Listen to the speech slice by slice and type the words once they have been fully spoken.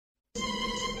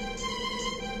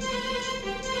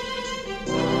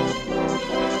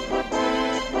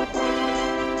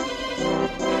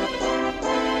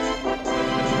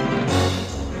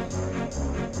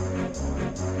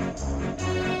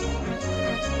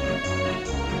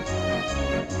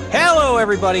Hello,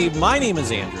 everybody. My name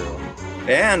is Andrew.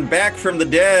 And back from the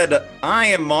dead, I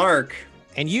am Mark.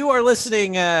 And you are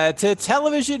listening to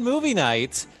Television Movie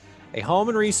Night, a home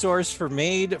and resource for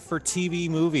made-for-TV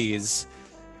movies.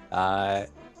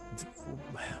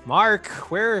 Mark,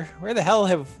 where the hell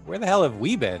have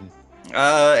we been?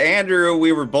 Andrew,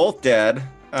 we were both dead.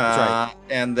 That's right.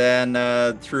 And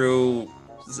then through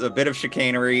a bit of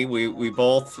chicanery, we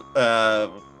both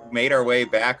made our way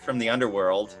back from the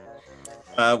underworld.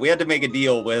 We had to make a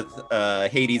deal with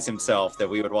Hades himself that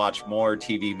we would watch more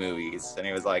TV movies, and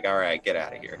he was like, "All right, get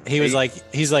out of here." He's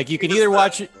like, you can either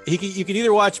watch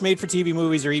made-for-TV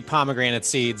movies or eat pomegranate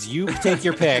seeds. You take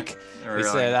your pick. He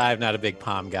said, "I'm not a big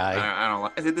pom guy. I don't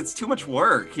like. It's too much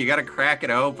work. You got to crack it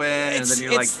open, and then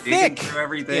you're like digging through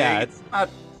everything. Yeah,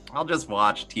 I'll just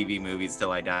watch TV movies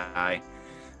till I die."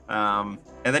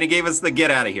 And then he gave us the "get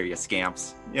out of here, you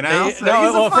scamps." You know, he's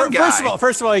a fun guy.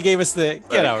 First of all, he gave us the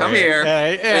 "get out come here."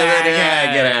 Get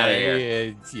out of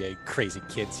here. Yeah, crazy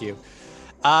kids, you.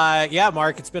 Yeah,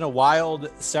 Mark, it's been a wild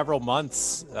several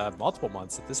months, multiple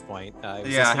months at this point.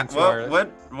 Yeah.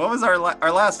 What was our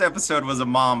last episode? Was a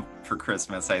mom for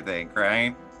Christmas, I think,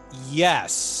 right?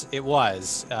 Yes, it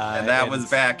was. And that was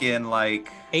back in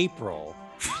like April.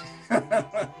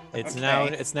 It's okay.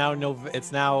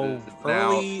 now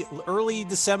early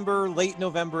December, late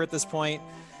November at this point.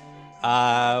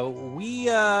 We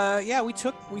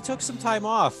took some time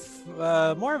off,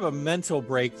 more of a mental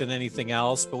break than anything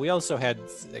else, but we also had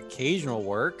occasional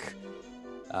work.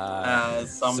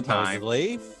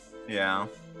 Supposedly. Yeah.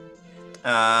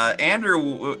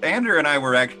 Andrew and I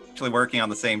were actually working on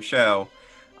the same show.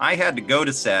 I had to go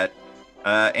to set.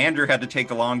 Andrew had to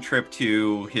take a long trip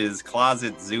to his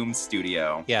closet Zoom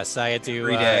studio. Yes, I had to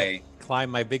every day. Climb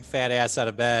my big fat ass out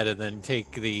of bed and then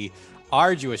take the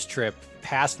arduous trip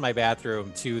past my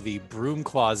bathroom to the broom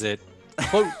closet,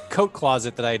 coat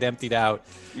closet that I had emptied out.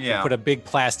 Yeah. Put a big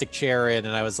plastic chair in,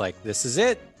 and I was like, "This is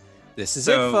it. This is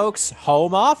it, folks.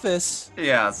 Home office."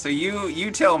 Yeah. So you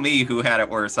tell me who had it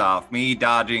worse off: me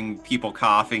dodging people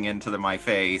coughing into my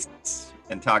face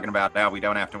and talking about how we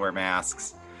don't have to wear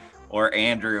masks, or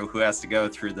Andrew, who has to go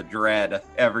through the dread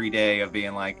every day of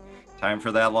being like, time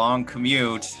for that long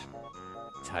commute.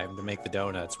 Time to make the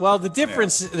donuts. Well, the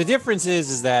difference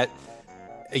is that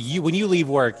when you leave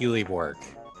work, you leave work.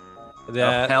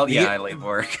 Hell yeah, I leave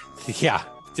work. Yeah,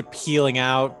 peeling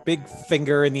out, big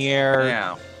finger in the air.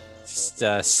 Yeah.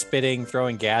 Just spitting,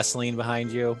 throwing gasoline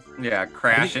behind you. Yeah,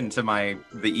 crash into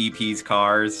the EP's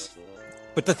cars.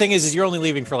 But the thing is you're only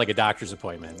leaving for like a doctor's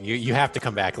appointment. You have to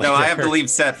come back later. No, I have to leave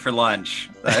set for lunch.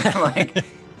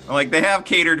 like they have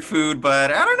catered food,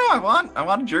 but I don't know. I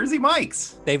want Jersey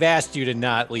Mike's. They've asked you to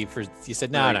not leave for. You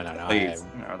said no. Please.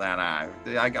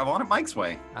 I want it Mike's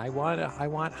way. I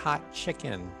want hot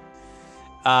chicken.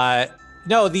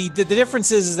 No, the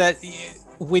difference is that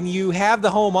when you have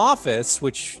the home office,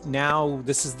 which now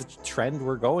this is the trend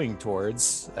we're going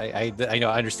towards. I know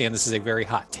I understand this is a very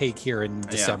hot take here in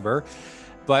December. Yeah.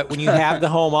 But when you have the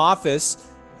home office,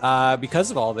 because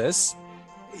of all this,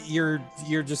 you're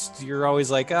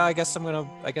always like, I guess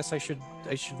I should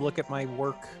look at my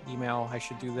work email. I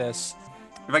should do this.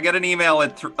 If I get an email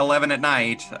at 11 at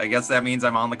night, I guess that means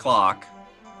I'm on the clock.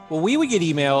 Well, we would get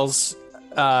emails.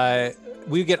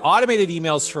 We would get automated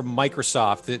emails from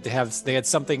Microsoft that they had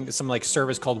some like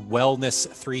service called Wellness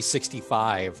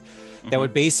 365 that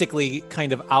would basically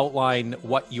kind of outline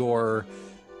what your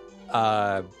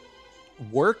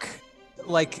work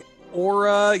like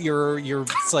aura, your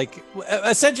it's like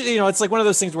essentially, it's like one of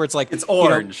those things where it's like it's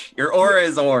orange. Your aura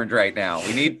is orange right now.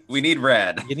 We need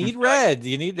red. You need red.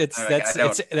 You need that's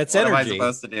energy. What am I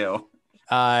supposed to do?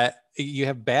 You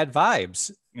have bad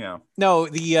vibes. Yeah. No,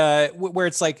 the where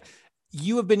it's like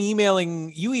you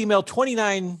emailed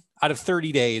 29 out of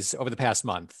 30 days over the past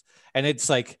month, and it's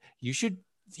like you should,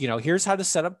 here's how to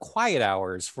set up quiet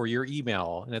hours for your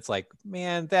email, and it's like,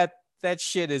 man, that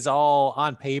shit is all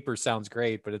on paper, sounds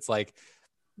great, but it's like,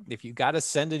 if you got to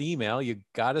send an email, you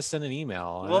got to send an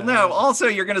email. Well, no, also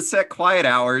you're going to set quiet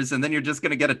hours and then you're just going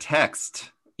to get a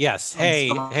text. Yes.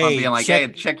 Hey, being like,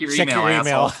 check your email,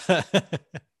 asshole.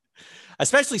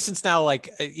 Especially since now,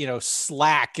 like,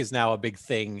 Slack is now a big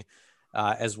thing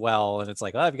as well. And it's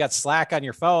like, if you got Slack on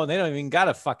your phone, they don't even got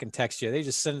to fucking text you. They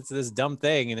just send it to this dumb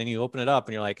thing. And then you open it up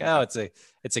and you're like, oh,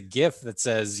 it's a GIF that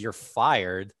says you're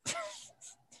fired.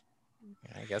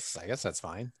 I guess that's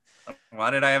fine.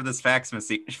 Why did I have this fax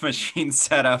machine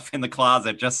set up in the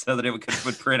closet just so that it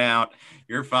would print out,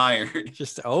 "You're fired"?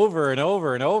 Just over and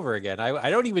over and over again. I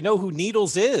don't even know who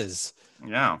Needles is.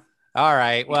 Yeah. All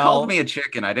right. He called Well, me a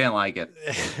chicken. I didn't like it.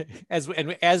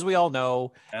 as we all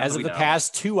know, as of we the know.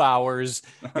 past 2 hours,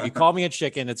 if you call me a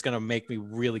chicken, it's going to make me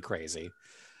really crazy.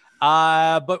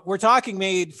 But we're talking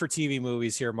made for TV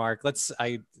movies here, Mark.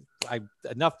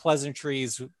 Enough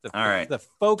pleasantries. All right. The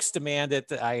folks demand it.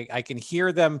 I can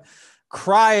hear them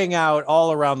crying out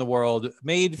all around the world.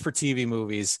 Made for TV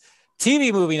movies,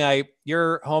 TV movie night.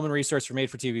 Your home and resource for made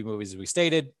for TV movies, as we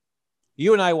stated.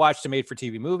 You and I watched a made for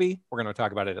TV movie. We're going to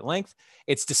talk about it at length.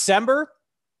 It's December,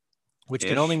 which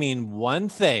can only mean one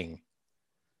thing.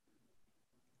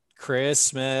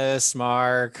 Christmas,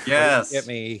 Mark. Yes.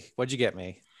 What'd you get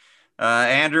me?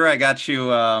 Andrew, I got you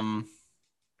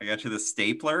the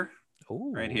stapler.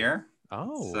 Ooh. Right here.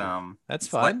 Oh, that's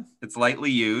fun. It's lightly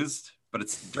used, but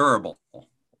it's durable.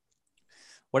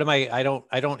 What am I? I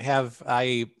don't have.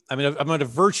 I'm in a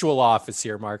virtual office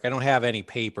here, Mark. I don't have any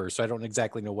paper, so I don't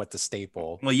exactly know what to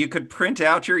staple. Well, you could print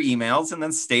out your emails and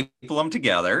then staple them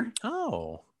together.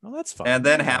 Oh, well, that's fun. And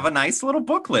then have a nice little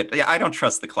booklet. Yeah, I don't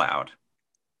trust the cloud.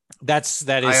 That is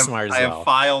smart as well. I have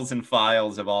files and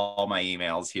files of all my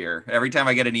emails here. Every time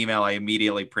I get an email, I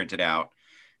immediately print it out.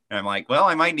 And I'm like, well,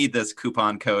 I might need this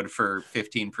coupon code for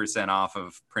 15% off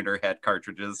of printer head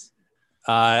cartridges.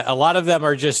 A lot of them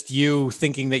are just you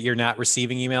thinking that you're not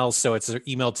receiving emails. So it's an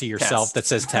email to yourself that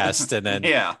says test and then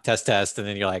test. And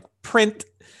then you're like, print.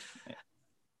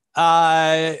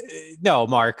 No,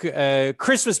 Mark,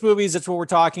 Christmas movies. That's what we're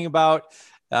talking about.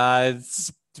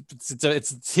 It's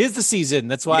the season.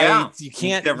 That's why you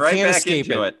can't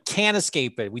escape it. Can't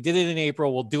escape it. We did it in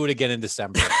April. We'll do it again in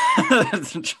December.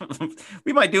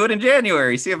 We might do it in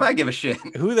January. See if I give a shit.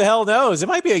 Who the hell knows? It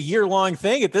might be a year-long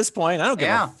thing at this point. I don't give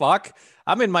a fuck.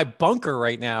 I'm in my bunker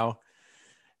right now.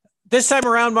 This time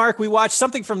around, Mark, we watched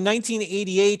something from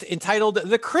 1988 entitled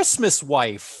The Christmas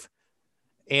Wife.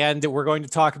 And we're going to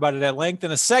talk about it at length in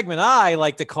a segment I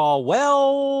like to call,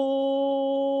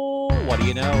 well, what do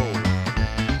you know?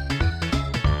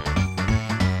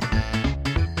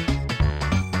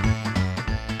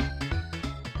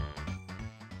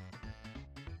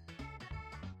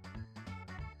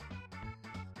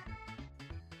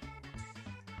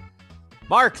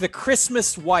 Mark, The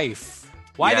Christmas Wife.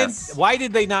 Why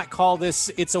did they not call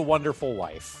this It's a Wonderful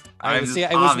Wife?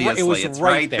 It was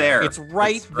right there. It's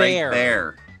right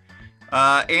there.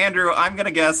 Andrew, I'm going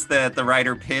to guess that the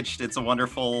writer pitched It's a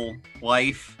Wonderful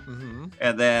Wife. Mm-hmm.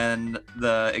 And then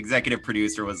the executive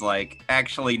producer was like,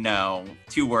 actually, no,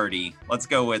 too wordy. Let's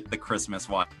go with The Christmas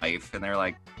Wife. And they're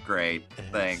like, great,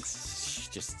 thanks.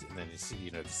 This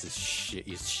is shit,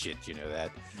 you know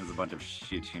that. There's a bunch of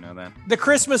shit, you know that. The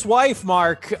Christmas Wife,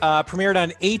 Mark, premiered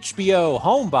on HBO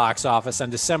home box office on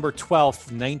December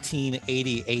 12th,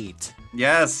 1988.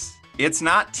 Yes, it's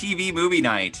not TV movie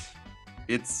night.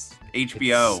 It's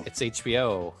HBO. It's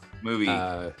HBO. Movie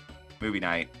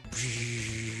night.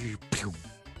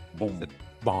 Boom.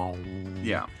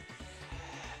 Yeah.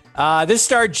 This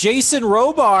starred Jason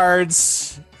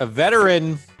Robards, a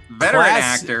veteran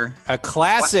actor, a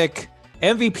classic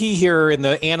MVP here in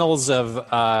the annals of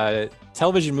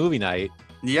television movie night.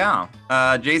 Yeah.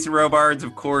 Jason Robards,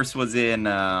 of course, was in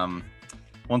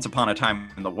Once Upon a Time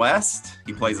in the West.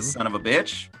 He plays a son of a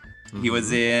bitch. He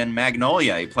was in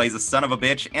Magnolia. He plays a son of a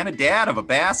bitch and a dad of a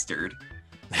bastard.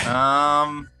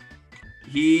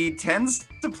 He tends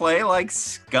to play like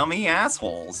scummy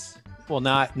assholes. Well,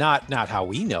 not how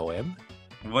we know him.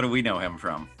 What do we know him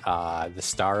from? The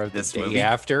star of this Day movie?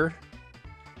 After.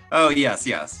 Oh, yes.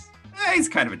 He's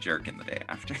kind of a jerk in The Day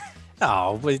After.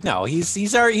 Oh, but no,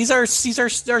 he's our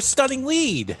stunning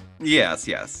lead. Yes.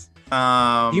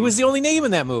 He was the only name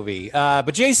in that movie.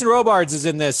 But Jason Robards is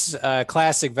in this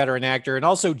classic veteran actor, and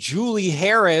also Julie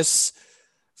Harris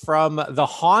from The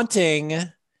Haunting,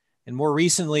 and more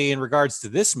recently, in regards to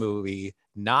this movie,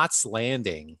 Knots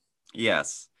Landing.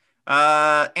 Yes.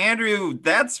 Andrew,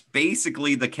 that's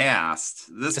basically the cast.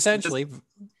 Essentially,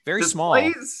 very small.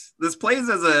 This plays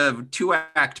as a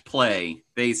 2-act play,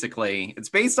 basically. It's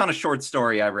based on a short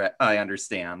story I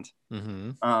understand.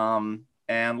 Mm-hmm.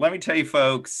 And let me tell you,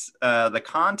 folks, the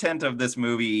content of this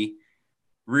movie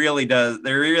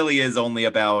there really is only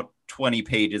about 20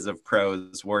 pages of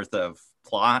prose worth of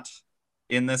plot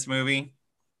in this movie.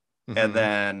 Mm-hmm. And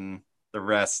then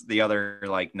the other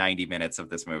like 90 minutes of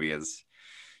this movie is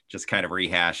just kind of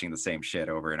rehashing the same shit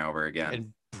over and over again.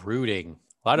 And brooding.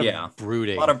 A lot of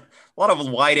brooding. A lot of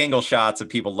wide angle shots of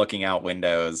people looking out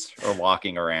windows or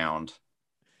walking around.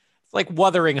 It's like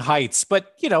Wuthering Heights,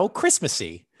 but,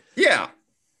 Christmassy. Yeah.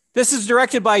 This is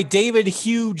directed by David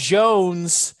Hugh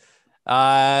Jones,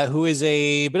 who is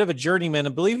a bit of a journeyman. I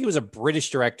believe he was a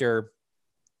British director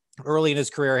early in his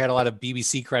career, had a lot of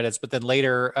BBC credits, but then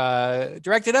later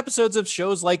directed episodes of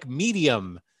shows like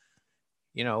Medium.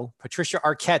 You know, Patricia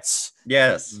Arquette's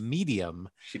Yes. Medium.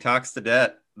 She talks to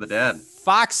the dead.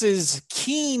 Fox's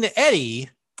Keen Eddie.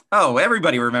 Oh,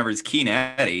 everybody remembers Keen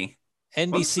Eddie.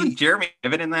 NBC. Wasn't Jeremy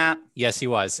Piven in that? Yes, he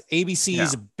was.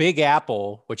 ABC's Big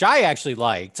Apple, which I actually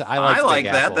liked. I like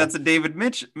Big that. Apple. That's a David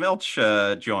Milch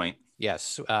joint.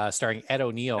 Yes, starring Ed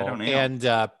O'Neill. And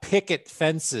Picket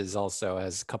Fences also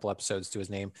has a couple episodes to his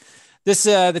name. This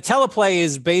the teleplay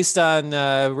is based on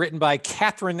written by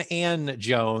Catherine Ann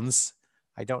Jones.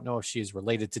 I don't know if she's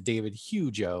related to David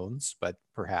Hugh Jones, but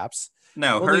perhaps.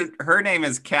 No, her name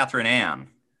is Catherine Ann.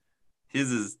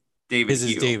 His is David Hugh.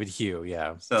 His is David Hugh,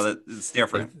 yeah. So it's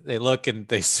different. They look and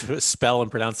they spell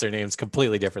and pronounce their names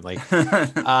completely differently.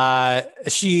 The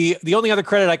only other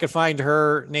credit I could find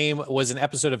her name was an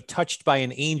episode of Touched by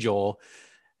an Angel.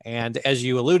 And as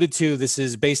you alluded to, this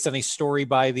is based on a story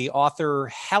by the author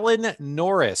Helen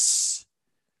Norris.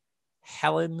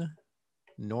 Helen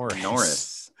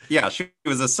Norris. Yeah, she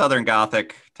was a Southern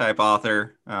Gothic type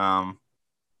author.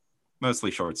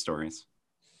 Mostly short stories.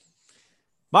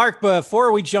 Mark,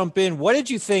 before we jump in, what did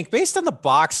you think based on the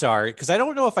box art? Because I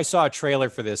don't know if I saw a trailer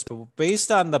for this, but based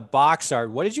on the box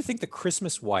art, what did you think the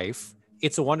Christmas wife,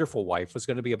 It's a Wonderful Wife, was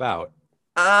going to be about?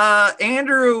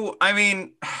 Andrew, I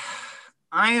mean,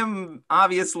 I am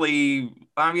obviously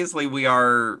we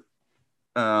are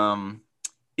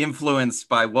influenced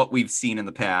by what we've seen in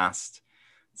the past.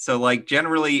 So like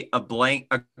generally a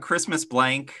Christmas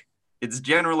blank, it's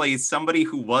generally somebody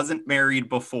who wasn't married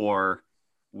before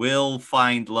will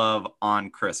find love on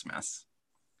Christmas.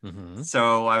 Mm-hmm.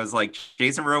 So I was like,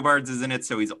 Jason Robards is in it.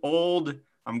 So he's old.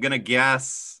 I'm going to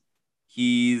guess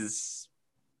he's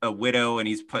a widow and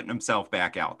he's putting himself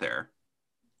back out there.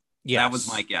 Yeah, that was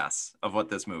my guess of what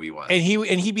this movie was. And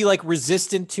he'd be like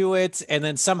resistant to it. And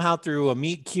then somehow through a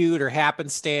meet cute or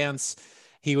happenstance,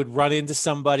 he would run into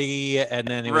somebody. And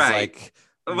then it was like,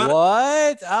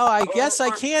 what? Oh, I guess I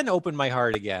can open my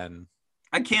heart again.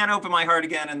 I can't open my heart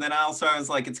again. And then I was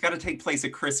like, it's got to take place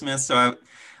at Christmas. So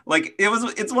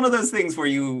it's one of those things where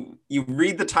you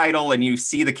read the title and you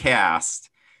see the cast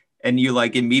and you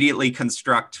like immediately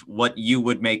construct what you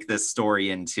would make this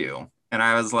story into. And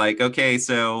I was like, okay,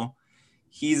 so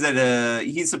he's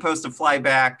supposed to fly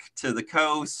back to the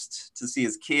coast to see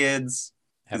his kids.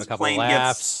 Have a couple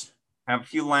laughs. Have a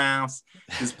few laughs.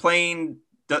 His plane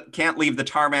can't leave the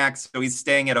tarmac, so he's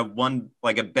staying at a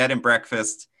bed and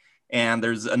breakfast. And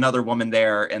there's another woman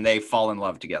there and they fall in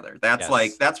love together. That's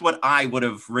what I would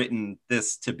have written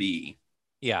this to be.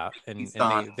 Yeah. And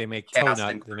they make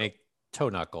toe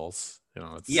knuckles. You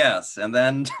know, yes. And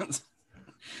then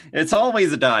it's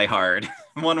always a Die Hard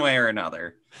one way or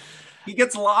another. He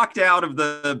gets locked out of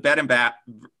the bed and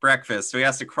breakfast. So he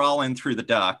has to crawl in through the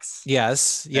ducts.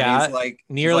 Yes. Yeah. He's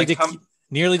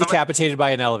nearly decapitated by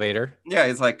an elevator. Yeah.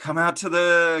 He's like, come out to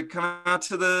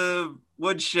the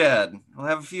woodshed. We'll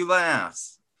have a few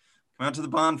laughs. Come out to the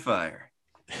bonfire.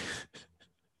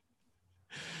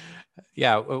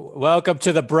 Yeah, welcome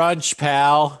to the brunch,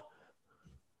 pal.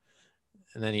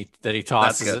 And then he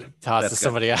tosses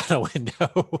somebody out a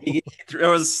window. He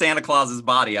throws Santa Claus's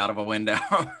body out of a window.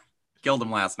 Killed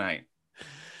him last night.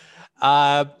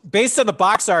 Based on the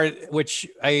box art, which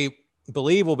I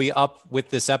believe will be up with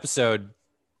this episode,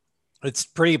 it's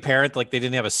pretty apparent like they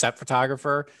didn't have a set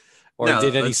photographer. Or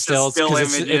did any stills?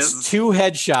 Because it's two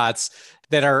headshots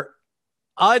that are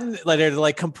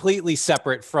like completely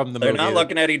separate from the movie. They're not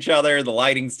looking at each other. The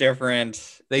lighting's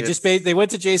different. They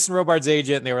went to Jason Robards'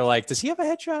 agent and they were like, "Does he have a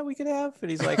headshot we could have?" And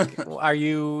he's like,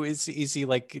 Is he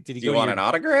like? Did he? Do you want an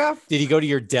autograph? Did he go to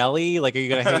your deli? Like, are you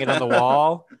gonna hang it on the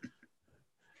wall?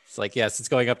 It's like, yes, it's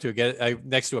going up to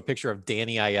next to a picture of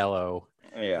Danny Aiello.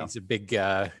 Yeah, he's a big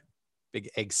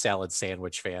egg salad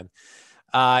sandwich fan.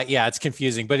 Yeah, it's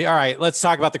confusing, but all right, let's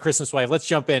talk about the Christmas wife. Let's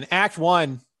jump in. Act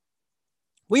 1.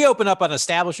 We open up on an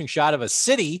establishing shot of a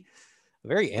city, a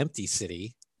very empty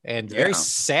city, and very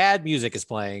sad music is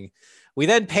playing. We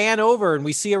then pan over and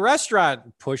we see a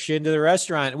restaurant. Push into the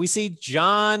restaurant. We see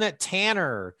John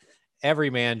Tanner,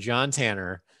 everyman John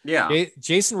Tanner. Yeah.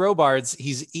 Jason Robards,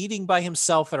 he's eating by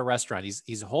himself at a restaurant.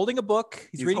 He's holding a book.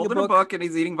 He's reading a book and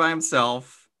he's eating by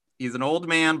himself. He's an old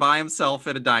man by himself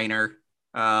at a diner.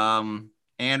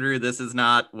 Andrew, this is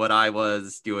not what I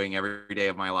was doing every day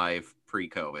of my life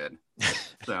pre-COVID.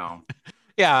 So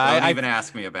yeah, don't even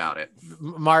ask me about it.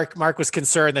 Mark was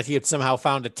concerned that he had somehow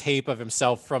found a tape of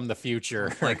himself from the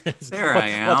future. Like, there I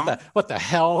am. What the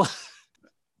hell?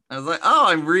 I was like, oh,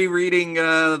 I'm rereading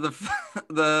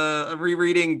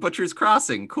rereading Butcher's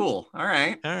Crossing. Cool. All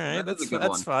right.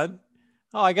 That's fun.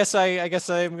 Oh,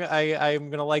 I'm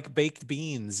gonna like baked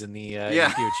beans in the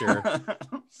Yeah. future.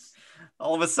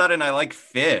 All of a sudden, I like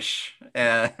fish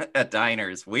at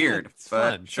diners. Yeah, Weird, it's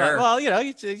but fun. It's fun. sure. Well,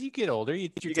 you get older, your You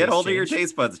get tastes older, your change.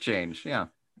 taste buds change. Yeah.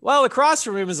 Well, across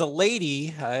from him is a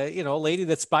lady, a lady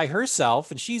that's by herself,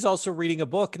 and she's also reading a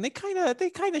book. And they kind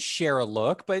of share a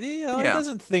look, but it Yeah.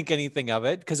 doesn't think anything of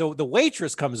it because the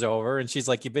waitress comes over and she's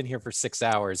like, "You've been here for 6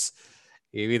 hours.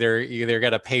 You either got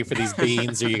to pay for these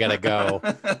beans or you got to go."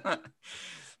 Look,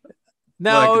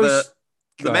 No, the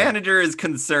go ahead. manager is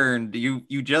concerned.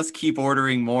 You just keep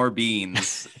ordering more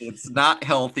beans. It's not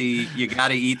healthy. You got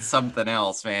to eat something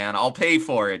else, man. I'll pay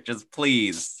for it. Just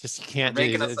please. Just you You're can't.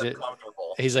 making us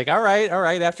uncomfortable. He's like, all right, all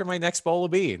right. After my next bowl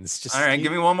of beans, All just right, give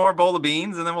keep. me one more bowl of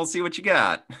beans and then we'll see what you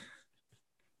got.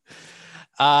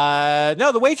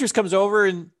 No, the waitress comes over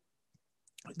and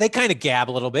they kind of gab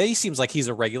a little bit. He seems like he's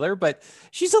a regular, but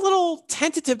she's a little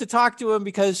tentative to talk to him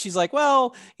because she's like,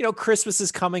 well, Christmas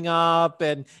is coming up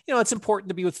and, it's important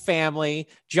to be with family.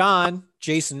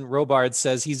 Jason Robard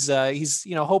says he's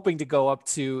hoping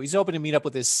to meet up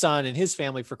with his son and his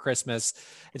family for Christmas.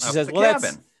 And she Up says, the well, that's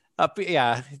cabin. up.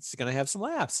 Yeah, it's going to have some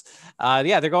laughs.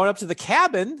 Yeah, they're going up to the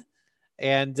cabin.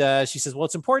 And she says, well,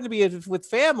 it's important to be with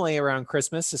family around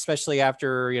Christmas, especially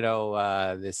after,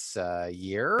 this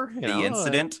year, The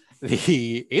incident.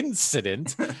 the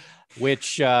incident,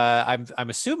 which I'm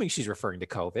assuming she's referring to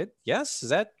COVID. Yes. Is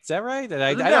that right? And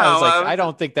I was like, I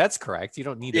don't think that's correct. You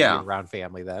don't need to be Yeah. around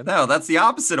family then. No, that's the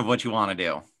opposite of what you want to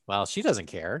do. Well, she doesn't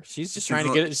care. She's just She's trying to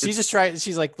like- get it. She's just trying.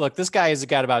 She's like, look, this guy has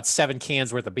got about 7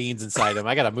 cans worth of beans inside him.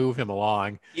 I got to move him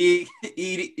along. He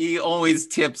always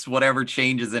tips whatever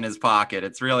changes in his pocket.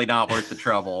 It's really not worth the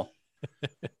trouble.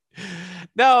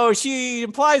 No, she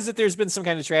implies that there's been some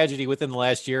kind of tragedy within the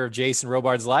last year of Jason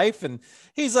Robard's life. And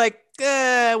he's like,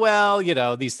 well,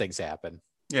 these things happen.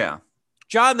 Yeah.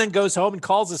 John then goes home and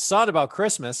calls his son about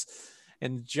Christmas.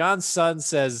 And John's son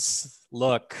says,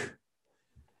 look,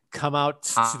 come out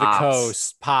to the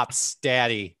coast, Pops,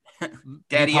 Daddy,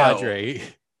 Daddy Padre.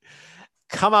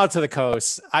 Come out to the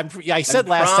coast. I said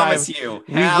last time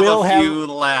we will have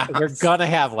laughs. We're gonna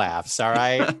have laughs. All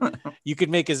right. You can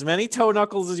make as many toe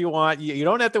knuckles as you want. You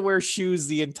don't have to wear shoes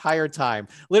the entire time.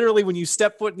 Literally, when you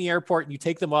step foot in the airport and you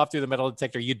take them off through the metal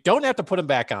detector, you don't have to put them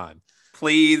back on.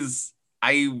 Please,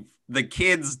 the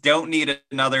kids don't need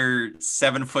another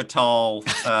 7 foot tall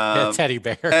teddy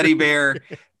bear.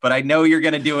 But I know you're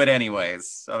going to do it anyways.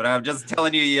 So I'm just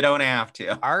telling you, you don't have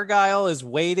to. Argyle is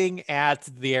waiting at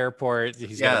the airport.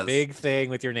 He's got a big thing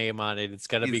with your name on it. It's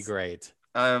going to be great.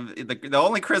 The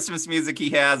only Christmas music he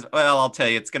has, well, I'll tell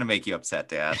you, it's going to make you upset,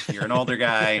 Dad. You're an older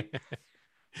guy.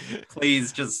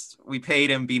 Please, we paid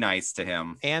him. Be nice to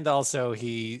him. And also,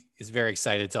 he is very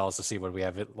excited to also see what we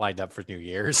have lined up for New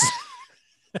Year's.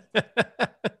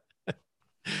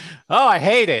 Oh, I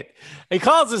hate it. He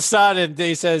calls his son and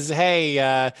he says,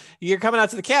 hey, you're coming out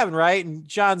to the cabin, right? And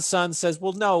John's son says,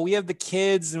 well, no, we have the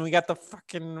kids and we got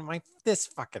this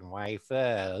fucking wife.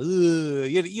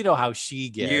 You know how she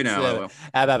gets.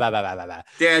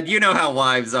 Dad, you know how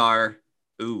wives are.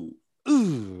 Ooh.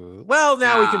 Well,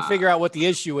 now we can figure out what the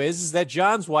issue is that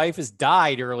John's wife has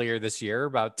died earlier this year,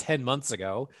 about 10 months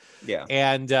ago. Yeah.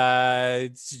 And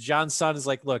John's son is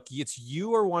like, look, it's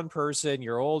you or one person.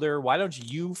 You're older. Why don't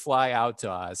you fly out to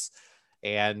us?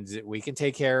 And we can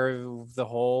take care of the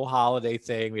whole holiday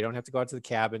thing. We don't have to go out to the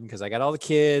cabin because I got all the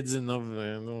kids and the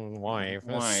wife.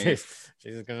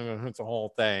 She's going to, it's a whole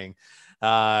thing.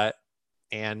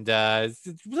 And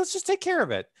let's just take care of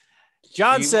it.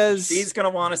 John says she's going to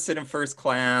want to sit in first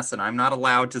class and I'm not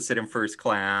allowed to sit in first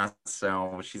class.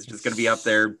 So she's just going to be up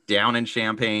there down in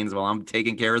champagnes while I'm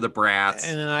taking care of the brats.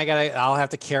 And then I'll have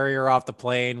to carry her off the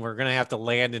plane. We're going to have to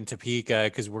land in Topeka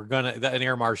because an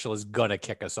air marshal is going to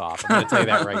kick us off. I'm going to tell you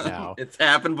that right now. It's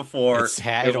happened before.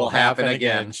 It'll happen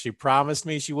again. She promised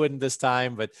me she wouldn't this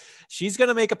time, but she's going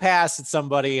to make a pass at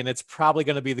somebody and it's probably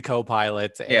going to be the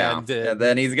co-pilot. Yeah. And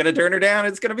then he's going to turn her down.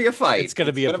 It's going to be a fight. It's going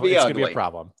to be a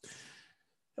problem.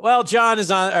 Well, Jason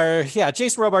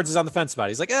Robards is on the fence about it.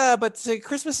 He's like, but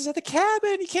Christmas is at the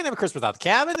cabin. You can't have a Christmas without the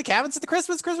cabin. The cabin's at the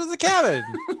Christmas at the cabin.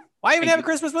 Why even have a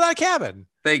Christmas without a cabin?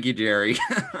 Thank you, Jerry.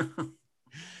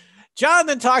 John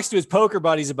then talks to his poker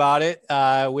buddies about it,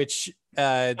 which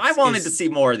I wanted to see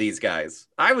more of these guys.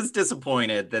 I was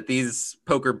disappointed that these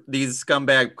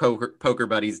scumbag poker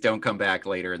buddies don't come back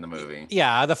later in the movie.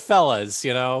 Yeah, the fellas,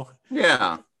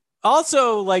 Yeah.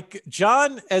 Also, like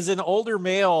John, as an older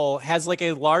male, has like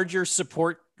a larger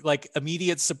support, like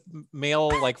immediate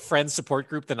male, like friend support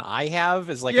group than I have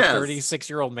as like a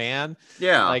 36-year-old man.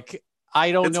 Yeah. Like,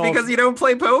 I don't know. It's because you don't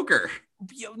play poker.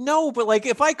 No, but like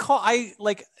if I call, I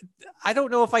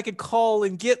don't know if I could call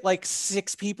and get like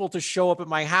 6 people to show up at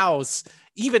my house,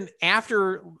 even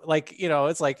after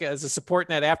it's like as a support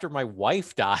net after my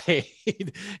wife died.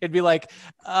 It'd be like,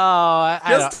 oh,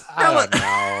 I don't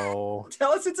know.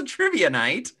 Tell us it's a trivia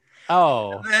night.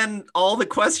 Oh, And then all the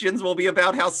questions will be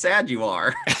about how sad you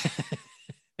are.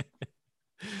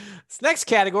 This next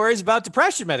category is about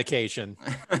depression medication.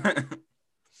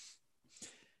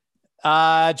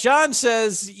 John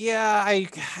says, yeah,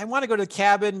 I want to go to the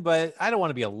cabin, but I don't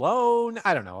want to be alone.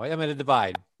 I don't know. I'm at a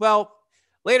divide. Well,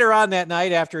 later on that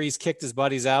night, after he's kicked his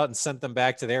buddies out and sent them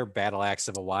back to their battle axe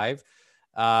of a wife,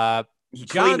 he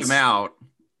cleaned them out.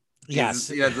 Yes.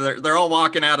 Yeah, they're all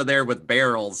walking out of there with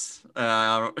barrels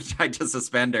tied to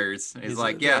suspenders. He's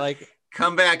like, yeah, like,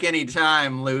 come back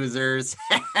anytime, losers.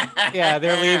 Yeah,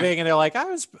 they're leaving, and they're like,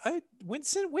 when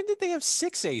did they have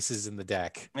 6 aces in the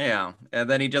deck? Yeah, and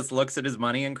then he just looks at his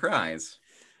money and cries.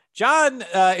 John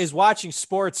is watching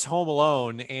sports home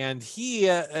alone, and he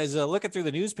is looking through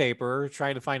the newspaper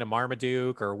trying to find a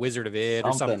Marmaduke or Wizard of Id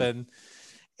or something.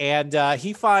 And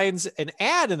he finds an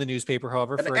ad in the newspaper,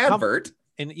 however, for an advert.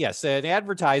 And yes, an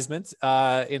advertisement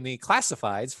in the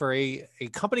classifieds for a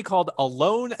company called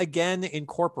Alone Again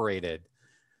Incorporated.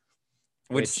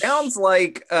 Which sounds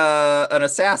like an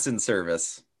assassin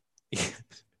service.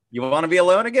 You want to be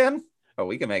alone again? Oh,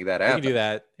 we can make that happen. We can do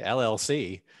that.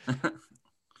 LLC.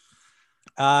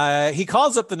 He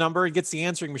calls up the number and gets the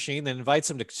answering machine, then invites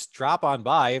him to drop on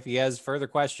by if he has further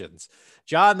questions.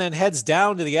 John then heads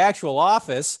down to the actual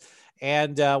office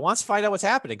and wants to find out what's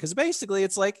happening. Because basically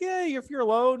it's like, yeah, if you're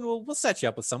alone, we'll set you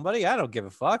up with somebody. I don't give a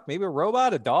fuck. Maybe a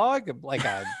robot, a dog, like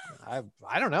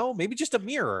I don't know, maybe just a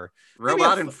mirror.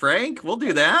 Robot and Frank, we'll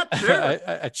do that. Sure.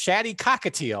 a chatty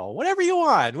cockatiel, whatever you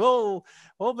want. We'll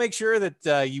make sure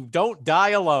that you don't die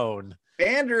alone.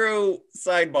 Andrew,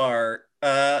 sidebar.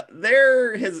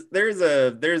 There's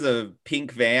a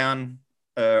pink van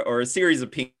or a series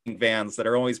of pink vans that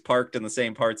are always parked in the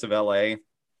same parts of LA.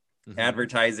 Mm-hmm.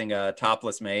 Advertising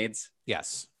topless maids.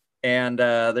 Yes. And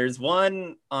there's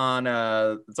one on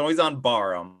it's always on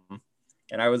Barham.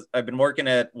 And I've been working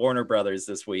at Warner Brothers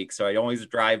this week, so I always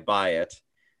drive by it.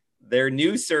 Their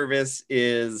new service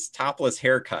is topless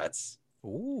haircuts.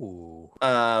 Ooh.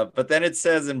 But then it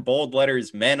says in bold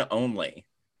letters, men only.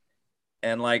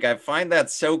 And like I find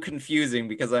that so confusing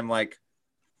because I'm like,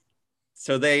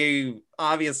 so they're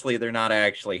not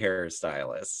actually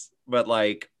hairstylists. But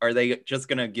like, are they just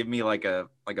gonna give me like a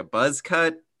buzz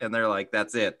cut? And they're like,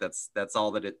 that's it. That's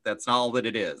all that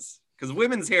it is. Because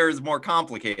women's hair is more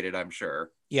complicated, I'm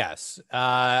sure. Yes.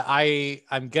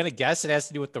 I'm gonna guess it has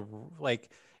to do with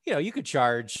you could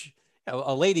charge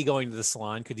a lady going to the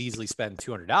salon could easily spend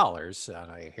 $200 on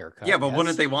a haircut. Yeah, but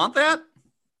wouldn't they want that?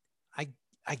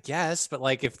 I guess, but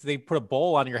like if they put a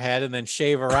bowl on your head and then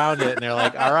shave around it and they're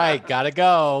like, all right, gotta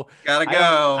go.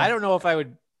 I don't know if I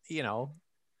would,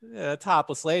 a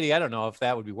topless lady, I don't know if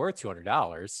that would be worth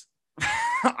 $200.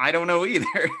 I don't know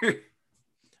either.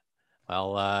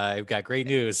 Well, I've got great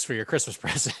news for your Christmas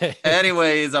present.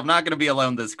 Anyways, I'm not going to be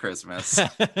alone this Christmas.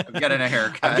 I'm getting a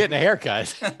haircut.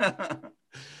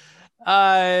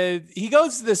 He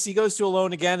goes to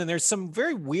Alone Again, and there's some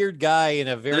very weird guy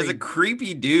there's a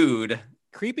creepy dude.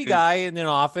 Creepy guy in an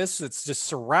office that's just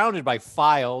surrounded by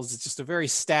files. It's just a very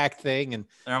stacked thing. And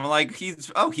I'm like, he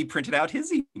printed out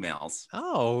his emails.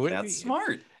 Oh, that's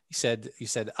smart. He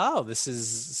said, oh, this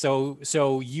is so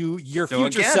your so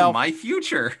future again, self, my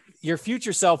future, your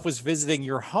future self was visiting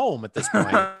your home at this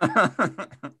point.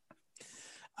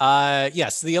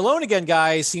 Yes, the Alone Again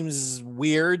guy seems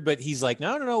weird, but he's like,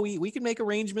 no, we can make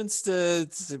arrangements to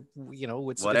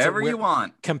whatever you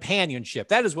want. Companionship.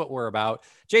 That is what we're about.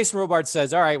 Jason Robart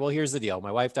says, all right, well, here's the deal.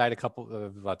 My wife died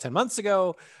about 10 months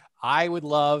ago. I would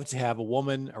love to have a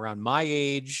woman around my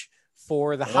age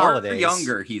for the holidays. Or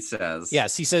younger, he says.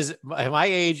 Yes, he says my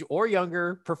age or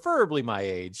younger, preferably my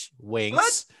age.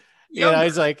 Winks. What?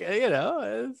 He's like,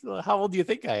 how old do you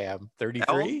think I am?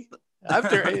 33?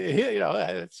 After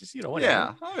it's just whatever.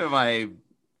 Yeah, I'm in my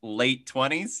late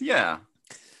 20s. Yeah.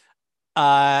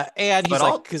 And he's but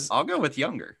like, because I'll go with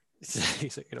younger.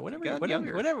 He's like,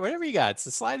 whatever you got. It's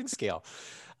a sliding scale.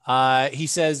 He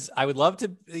says, I would love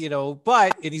to,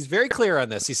 and he's very clear on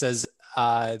this. He says,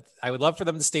 I would love for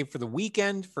them to stay for the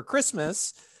weekend for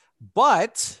Christmas,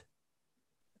 but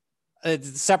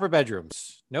separate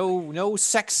bedrooms. No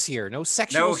sex here. No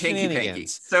sexual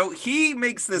shenanigans. So he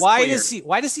makes this Why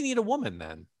clear. does he need a woman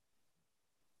then?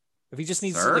 If he just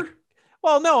needs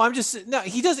Well, no, I'm just no.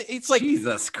 He doesn't. It's like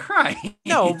Jesus Christ.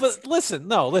 no, but listen,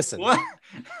 no, listen. What?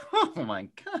 Oh my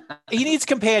God. He needs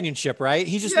companionship, right?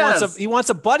 He just Yes. he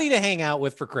wants a buddy to hang out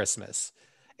with for Christmas,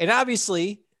 and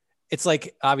obviously, it's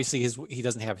like obviously he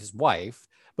doesn't have his wife,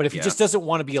 but if he just doesn't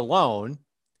want to be alone,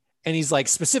 and he's like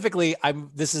specifically,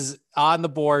 this is on the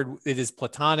board. It is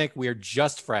platonic. We are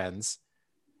just friends.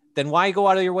 Then why go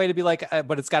out of your way to be like,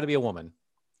 but it's got to be a woman.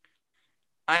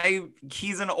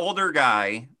 He's an older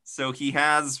guy, so he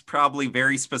has probably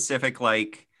very specific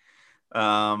like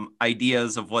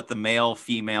ideas of what the male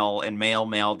female and male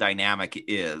male dynamic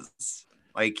is.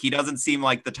 Like he doesn't seem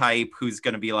like the type who's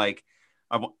going to be like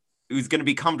who's going to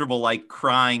be comfortable like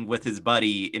crying with his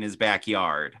buddy in his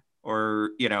backyard, or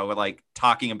like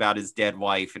talking about his dead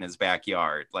wife in his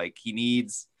backyard. Like he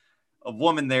needs a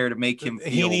woman there to make him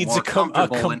feel more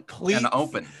comfortable and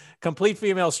open. Complete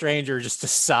female stranger just to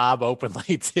sob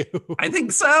openly too. I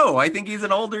think so. I think he's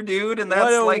an older dude, and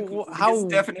that's his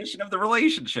definition of the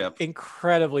relationship.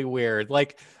 Incredibly weird.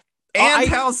 Like, and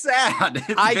how sad.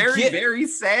 It's very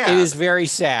sad. It is very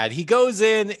sad. He goes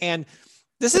in, and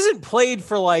this isn't played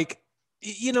for like,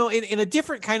 in a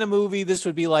different kind of movie, this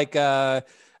would be like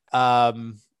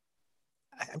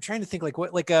I'm trying to think like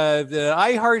what, like the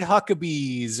I Heart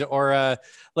Huckabees, or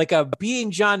like a Being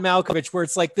John Malkovich, where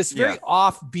it's like this very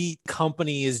offbeat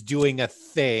company is doing a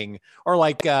thing, or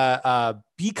like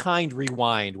Be Kind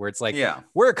Rewind, where it's like,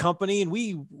 we're a company and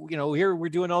we, here we're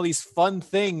doing all these fun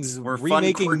things. We're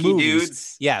remaking fun, quirky movies.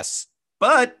 Dudes. Yes.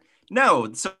 But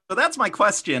no, so that's my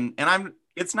question. And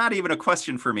it's not even a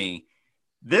question for me.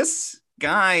 This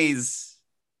guy's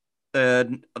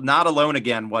not alone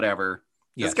again, whatever.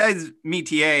 This guy's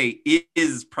métier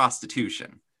is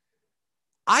prostitution.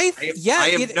 I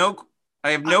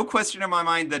have no question in my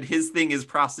mind that his thing is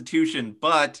prostitution,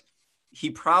 but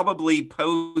he probably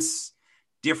posts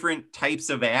different types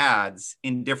of ads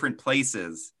in different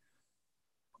places.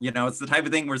 It's the type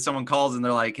of thing where someone calls and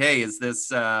they're like, "Hey, is this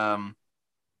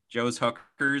Joe's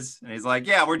Hookers?" And he's like,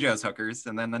 "Yeah, we're Joe's Hookers."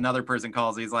 And then another person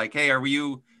calls, he's like, "Hey, are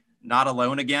you not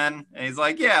alone again?" And he's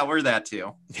like, "Yeah, we're that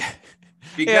too."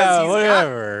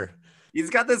 Because he's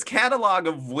got this catalog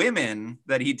of women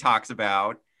that he talks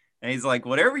about, and he's like,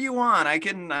 whatever you want, I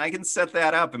can set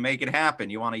that up and make it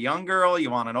happen. You want a young girl, you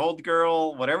want an old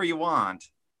girl, whatever you want.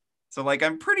 So like,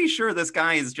 I'm pretty sure this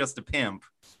guy is just a pimp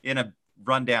in a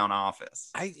rundown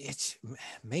office. It's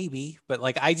maybe, but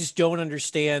like, I just don't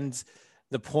understand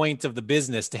the point of the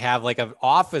business to have like an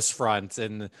office front,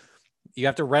 and you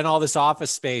have to rent all this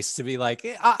office space to be like,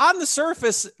 on the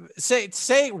surface,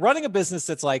 say running a business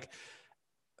that's like,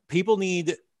 people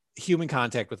need human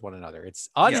contact with one another. It's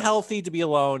unhealthy to be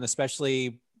alone,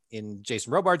 especially in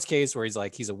Jason Robards' case, where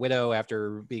he's a widow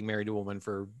after being married to a woman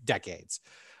for decades,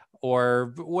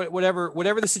 or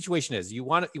whatever the situation is. You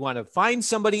want to find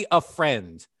somebody, a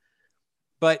friend,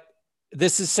 but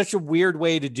this is such a weird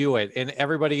way to do it, and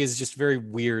everybody is just very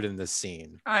weird in this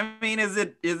scene. I mean, is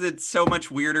it so much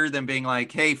weirder than being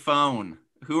like, "Hey, phone,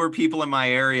 who are people in my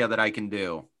area that I can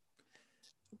do?"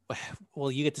 Well,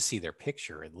 you get to see their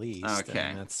picture at least. Okay,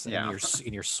 and that's you're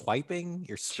swiping.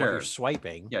 You're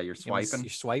swiping. Yeah, you're swiping.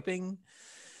 You're swiping.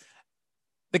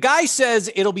 The guy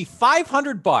says it'll be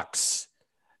 $500.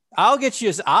 I'll get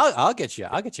you. I'll get you.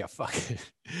 I'll get you a fucking.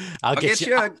 I'll get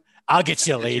you. I'll get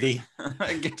you a lady.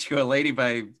 I'll get you a lady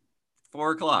by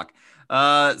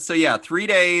 4:00. So yeah, 3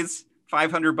 days,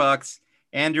 $500.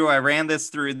 Andrew, I ran this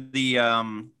through the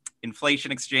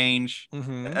inflation exchange.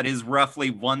 Mm-hmm. That is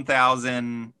roughly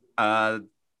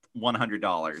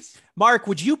 $1,100. Mark,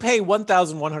 would you pay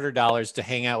 $1,100 to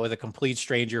hang out with a complete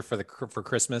stranger for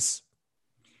Christmas?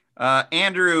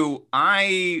 Andrew,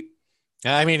 I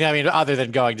mean, other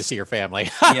than going to see your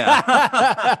family.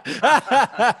 Yeah.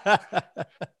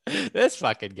 This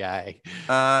fucking guy.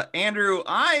 Andrew,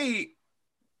 I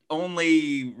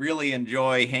only really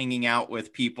enjoy hanging out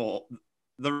with people.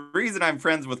 The reason I'm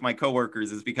friends with my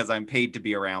coworkers is because I'm paid to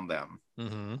be around them.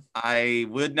 Mm-hmm. I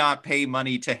would not pay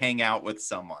money to hang out with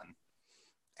someone.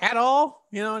 At all?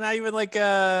 Not even like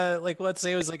let's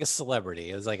say it was like a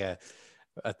celebrity. It was like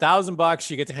 $1,000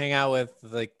 you get to hang out with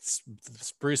like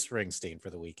Bruce Springsteen for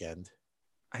the weekend.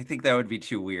 I think that would be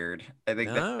too weird. I think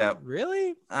that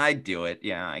really, I'd do it.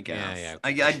 Yeah, I guess. Yeah,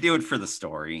 okay. I'd do it for the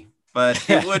story, but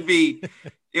it would be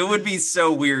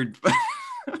so weird.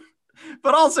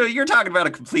 But also, you're talking about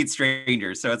a complete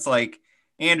stranger, so it's like,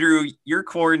 Andrew, you're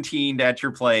quarantined at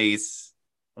your place.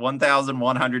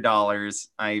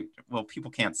 $1,100. Well,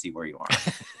 people can't see where you are.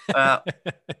 $1,100.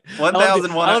 I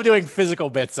love doing physical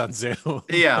bits on Zoom.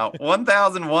 Yeah,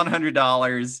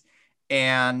 $1,100,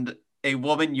 and a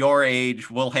woman your age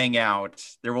will hang out.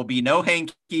 There will be no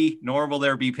hanky, nor will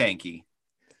there be panky.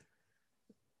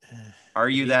 Are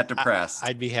you that depressed?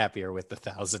 I'd be happier with the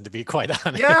 1,000, to be quite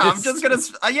honest. Yeah, I'm just gonna.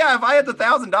 Yeah, if I had the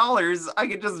 $1,000, I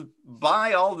could just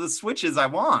buy all the Switches I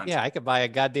want. Yeah, I could buy a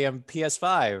goddamn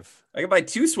PS5. I could buy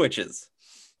 2 Switches.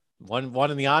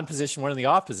 One in the on position, one in the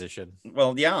off position.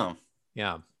 Well, yeah.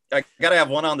 Yeah. I gotta have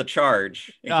one on the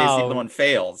charge in case the other one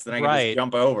fails. Then I can just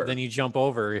jump over. Then you jump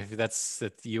over. If that's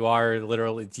you are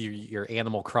literally you're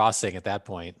Animal Crossing at that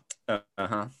point.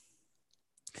 Uh-huh.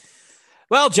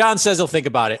 Well, John says he'll think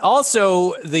about it.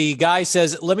 Also, the guy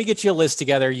says, "Let me get you a list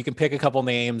together. You can pick a couple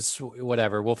names,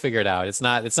 whatever. We'll figure it out. It's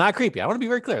not creepy. I want to be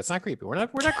very clear. It's not creepy. We're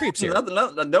not creeps here.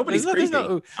 Nobody's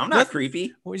creepy. I'm not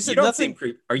creepy. You don't seem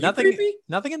creepy. Are you creepy?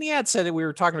 Nothing in the ad said that we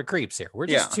were talking to creeps here. We're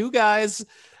just two guys.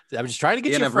 I'm just trying to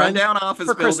get you a friend rundown office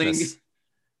for building. Christmas.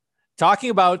 Talking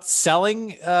about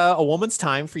selling a woman's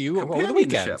time for you over the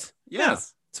weekend. Yes, yeah,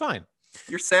 it's fine.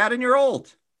 You're sad and you're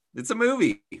old. It's a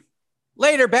movie."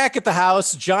 Later, back at the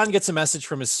house, John gets a message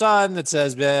from his son that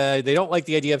says they don't like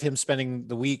the idea of him spending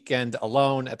the weekend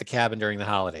alone at the cabin during the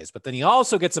holidays. But then he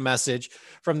also gets a message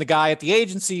from the guy at the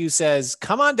agency who says,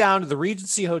 "Come on down to the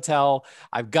Regency Hotel.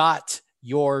 I've got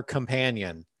your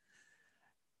companion."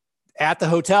 At the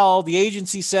hotel, the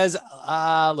agency says,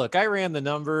 look, I ran the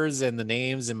numbers and the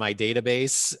names in my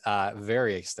database,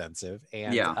 very extensive.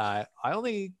 And I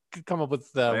only could come up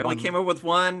with came up with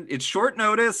one. It's short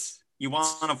notice. You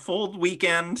want a full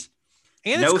weekend.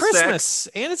 And it's Christmas.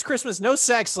 Sex. And it's Christmas. No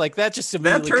sex. Like that just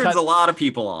immediately turns a lot of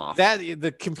people off.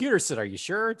 The computer said, "Are you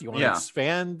sure? Do you want to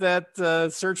expand that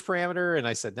search parameter?" And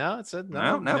I said, "No." It said,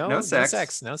 no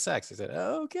sex. No sex. I said,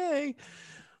 "Okay."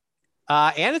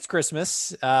 And it's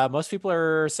Christmas. Most people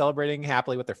are celebrating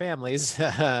happily with their families. You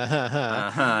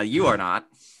are not.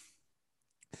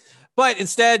 But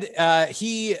instead,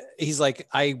 he's like,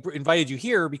 "I invited you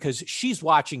here because she's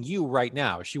watching you right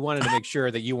now. She wanted to make sure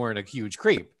that you weren't a huge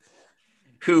creep."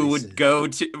 Who would go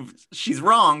to? She's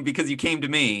wrong because you came to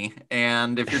me,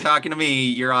 and if you're talking to me,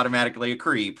 you're automatically a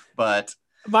creep. But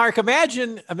Mark,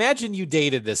 imagine you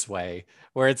dated this way,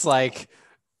 where it's like,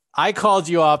 I called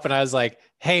you up and I was like,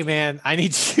 "Hey man, I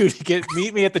need you to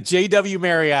meet me at the JW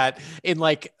Marriott in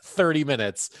like 30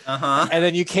 minutes." And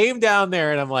then you came down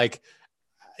there and I'm like,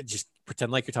 "Just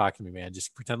pretend like you're talking to me, man.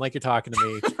 Just pretend like you're talking to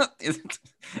me."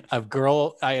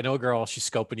 I know a girl. She's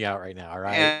scoping you out right now. All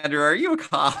right. Andrew, are you a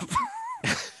cop?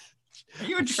 Are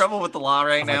you in trouble with the law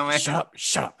right now, man? Shut up,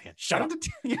 man. Shut up.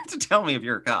 You have to tell me if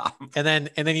you're a cop. And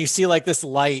then you see like this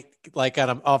light, like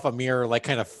off a mirror, like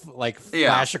kind of like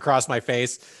flash across my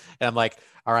face. And I'm like,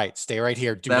 "All right, stay right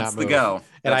here. Do not move." That's the go.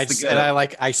 And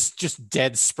I just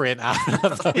dead sprint out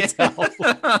of the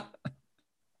hotel.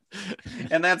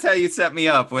 And that's how you set me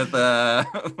up with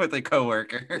a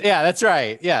coworker. Yeah, that's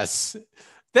right. Yes.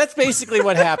 That's basically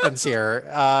what happens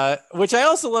here. Which I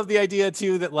also love the idea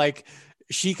too, that like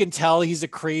she can tell he's a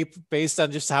creep based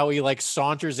on just how he like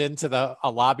saunters into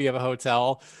a lobby of a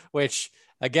hotel, which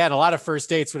again, a lot of first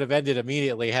dates would have ended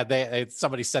immediately had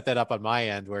somebody set that up on my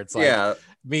end, where it's like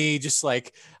me just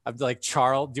like, I'm like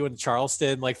doing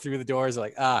Charleston, like through the doors,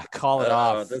 like, call it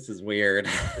off. This is weird.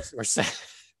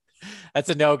 That's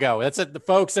a no-go. That's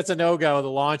a no-go. The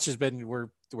launch has been, we're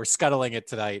scuttling it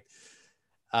tonight.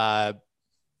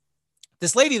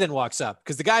 This lady then walks up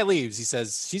because the guy leaves. He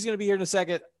says, "She's going to be here in a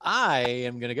second. I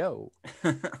am going to go."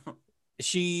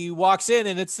 She walks in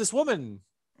and it's this woman.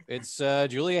 It's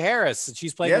Julia Harris. And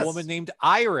she's playing a woman named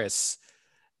Iris.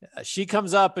 She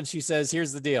comes up and she says,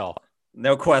 "Here's the deal.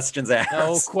 No questions asked."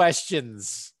 No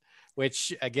questions.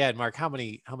 Which again, Mark, how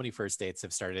many first dates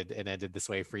have started and ended this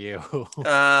way for you?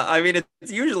 I mean,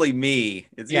 it's usually me.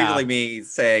 It's usually me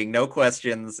saying no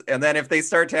questions, and then if they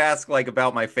start to ask like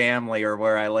about my family or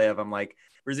where I live, I'm like,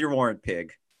 "Where's your warrant,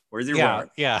 pig? Where's your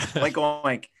warrant?" Yeah.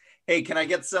 Like, "Hey, can I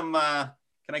get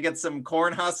some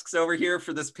corn husks over here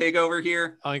for this pig over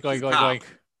here?" Oink.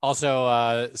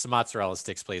 Also, some mozzarella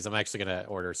sticks, please. I'm actually gonna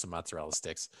order some mozzarella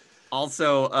sticks.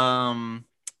 Also,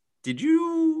 did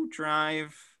you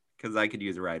drive? Because I could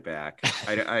use a ride back.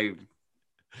 I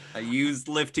used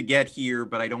Lyft to get here,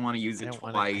 but I don't want to use it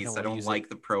twice. I don't like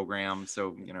the program.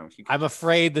 So, I'm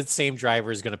afraid that same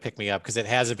driver is going to pick me up because it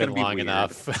hasn't been long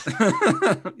enough.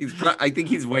 I think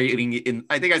he's waiting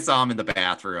I think I saw him in the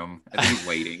bathroom. I think he's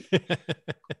waiting.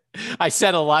 I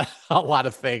said a lot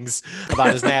of things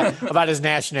about his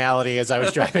nationality as I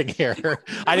was driving here.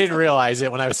 I didn't realize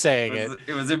it when I was saying it.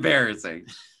 It was embarrassing.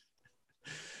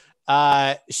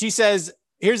 She says,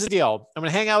 "Here's the deal. I'm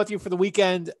going to hang out with you for the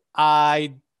weekend.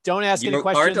 I don't ask any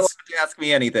questions. You aren't allowed to ask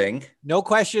me anything. No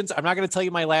questions. I'm not going to tell you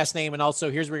my last name. And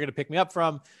also, here's where you're going to pick me up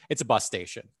from. It's a bus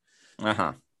station."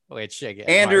 Which again,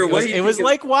 Andrew, Mark, what do you it was think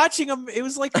like watching him. It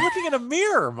was like looking in a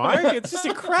mirror, Mark. It's just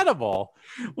incredible.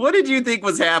 what did you think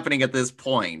was happening at this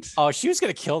point? Oh, she was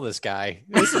gonna kill this guy.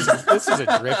 This is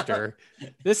a drifter.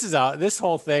 This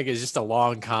whole thing is just a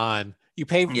long con. You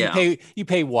pay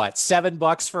what,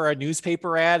 $7 for a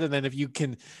newspaper ad, and then if you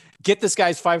can get this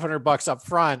guy's $500 up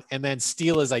front and then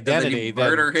steal his identity, then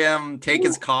murder him, take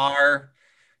his car.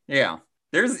 Yeah.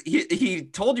 He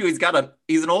told you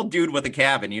he's an old dude with a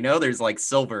cabin. You know, there's like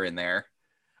silver in there.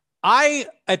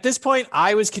 At this point,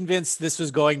 I was convinced this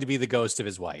was going to be the ghost of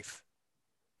his wife.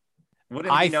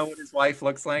 Wouldn't he know what his wife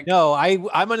looks like? No,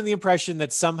 I'm under the impression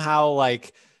that somehow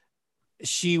like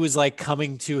she was like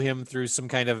coming to him through some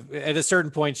kind of, at a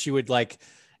certain point, she would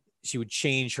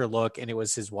change her look and it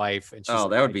was his wife. And she's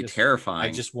that would be terrifying.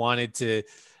 I just wanted to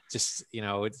it's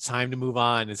time to move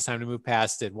on. It's time to move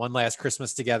past it. One last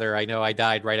Christmas together. I know I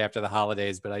died right after the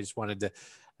holidays, but I just wanted to,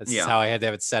 that's how I had to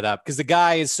have it set up. Cause the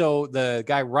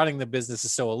guy running the business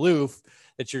is so aloof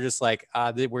that you're just like,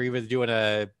 we're doing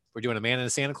a man in a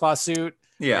Santa Claus suit.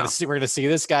 Yeah. We're going to see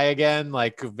this guy again,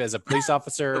 like as a police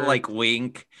officer, like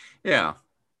wink. Yeah.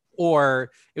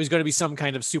 Or it was going to be some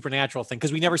kind of supernatural thing.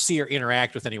 Cause we never see her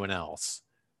interact with anyone else.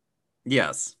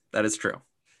 Yes, that is true.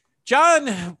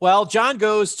 John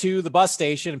goes to the bus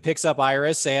station and picks up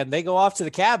Iris and they go off to the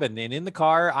cabin, and in the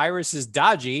car, Iris is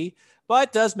dodgy,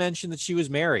 but does mention that she was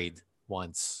married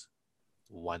once.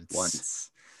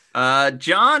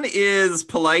 John is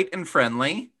polite and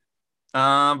friendly,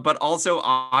 but also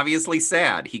obviously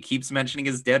sad. He keeps mentioning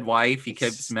his dead wife. He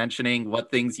keeps mentioning what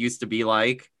things used to be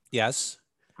like. Yes.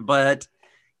 But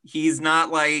he's not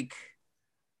like,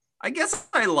 I guess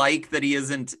I like that he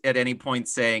isn't at any point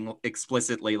saying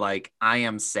explicitly, like, I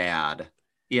am sad.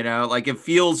 You know, like it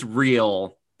feels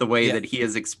real the way that he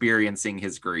is experiencing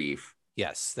his grief.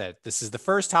 Yes, that this is the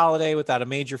first holiday without a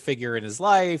major figure in his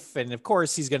life. And of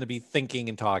course, he's going to be thinking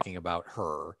and talking about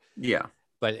her. Yeah.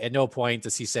 But at no point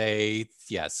does he say,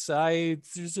 yes,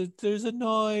 there's a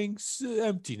gnawing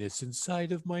emptiness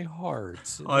inside of my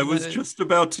heart. I was just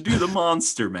about to do the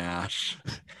monster mash.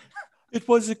 It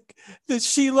was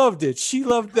she loved it. She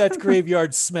loved that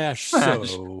graveyard smash.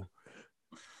 So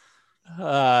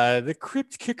the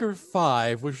Crypt Kicker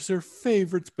 5 was her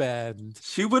favorite band.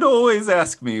 She would always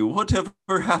ask me, whatever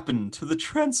happened to the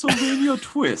Transylvania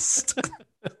Twist?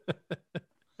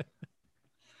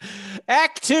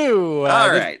 Act 2. All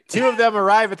right. Two of them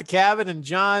arrive at the cabin and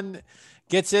John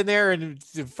gets in there, and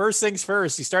first things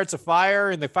first, he starts a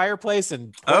fire in the fireplace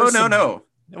and no,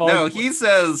 he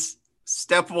says,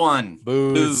 step 1,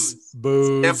 booze.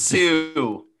 Step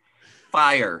 2,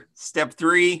 fire. Step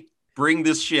 3, bring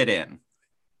this shit in.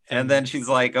 And then she's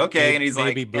like, okay. And he's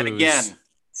like, booze. And again,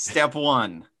 step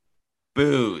 1,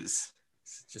 booze.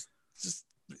 Just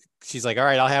she's like, all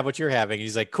right, I'll have what you're having. And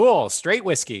he's like, cool, straight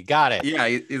whiskey. Got it. Yeah,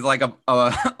 he's like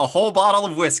a whole bottle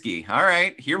of whiskey. All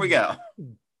right, here we go.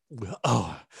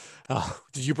 Oh,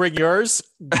 did you bring yours?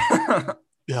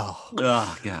 Oh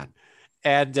God.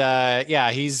 And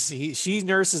she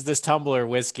nurses this tumbler of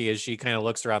whiskey as she kind of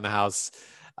looks around the house.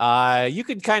 You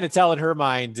can kind of tell in her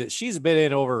mind that she's a bit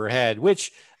in over her head,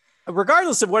 which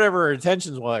regardless of whatever her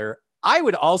intentions were, I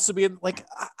would also be like,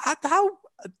 how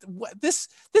this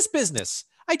business.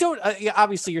 I don't,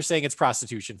 obviously you're saying it's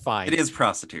prostitution. Fine. It is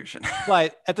prostitution.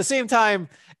 But at the same time,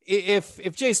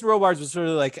 if Jason Robards was sort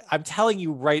of like, I'm telling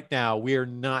you right now, we are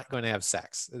not going to have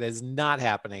sex. That is not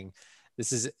happening.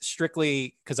 This is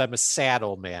strictly because I'm a sad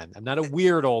old man. I'm not a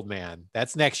weird old man.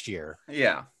 That's next year.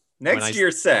 Yeah. Next year,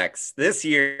 sex. This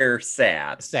year,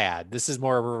 sad. Sad. This is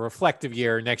more of a reflective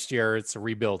year. Next year, it's a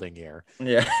rebuilding year.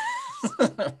 Yeah.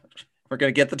 We're going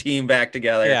to get the team back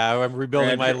together. Yeah, I'm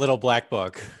rebuilding my little black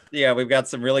book. Yeah, we've got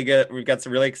some really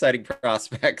exciting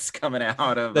prospects coming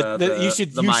out of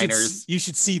the minors. You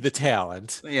should see the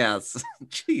talent. Yes.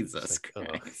 Jesus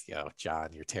Christ. John,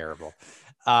 you're terrible.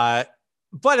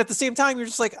 But at the same time, you're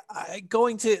just like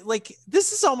going to like,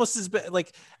 this is almost as bad.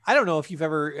 Like, I don't know if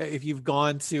you've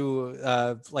gone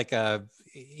to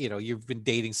you've been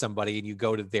dating somebody and you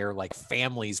go to their like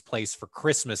family's place for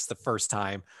Christmas the first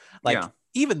time. Like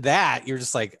even that, you're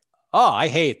just like, oh, I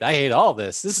hate all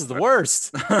this. This is the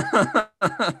worst.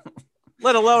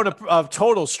 Let alone a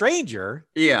total stranger.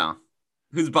 Yeah.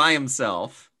 Who's by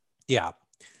himself. Yeah.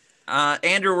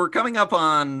 Andrew, we're coming up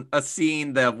on a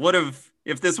scene that would have,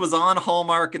 if this was on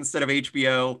Hallmark instead of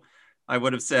HBO, I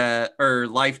would have said, or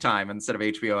Lifetime instead of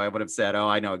HBO, I would have said, oh,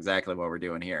 I know exactly what we're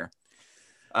doing here.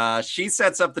 She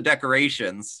sets up the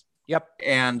decorations. Yep.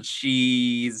 And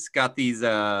she's got these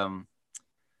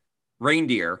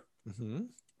reindeer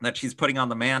that she's putting on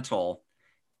the mantle.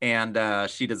 And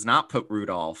she does not put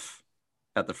Rudolph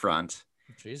at the front.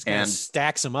 She just kind of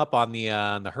stacks them up on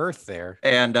the hearth there.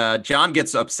 And John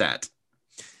gets upset.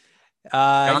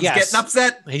 John's getting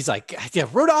upset. He's like, yeah,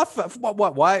 Rudolph.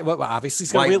 What? Why? Obviously,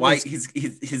 he's gonna why?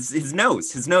 His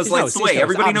nose lights the way.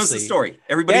 Everybody knows the story.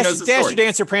 Everybody knows the story. Dasher,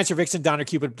 Dancer, Prancer, Vixen, Donner,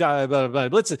 Cupid,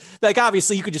 Blitzen. Like,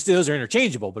 obviously, you could just those are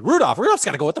interchangeable. But Rudolph's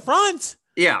got to go at the front.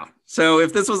 Yeah. So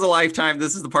if this was a lifetime,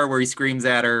 this is the part where he screams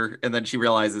at her, and then she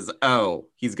realizes, oh,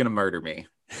 he's gonna murder me.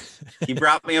 He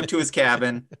brought me up to his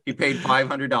cabin. He paid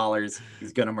 $500.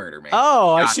 He's gonna murder me.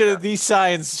 Oh, gotcha. I should have. These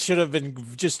signs should have been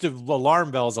just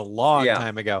alarm bells a long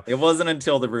time ago. It wasn't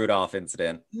until the Rudolph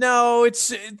incident. No,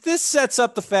 this sets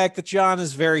up the fact that John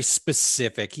is very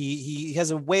specific. He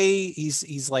has a way. He's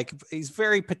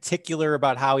very particular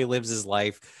about how he lives his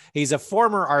life. He's a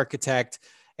former architect.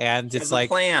 And it's like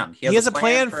plan. He has a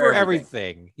plan for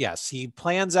everything. Yes, he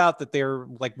plans out that they're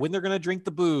like when they're going to drink the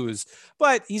booze,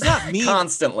 but he's not mean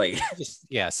constantly.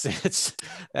 Yes,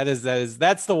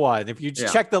 that's the one. If you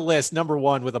check the list, number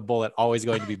one with a bullet, always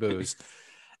going to be booze.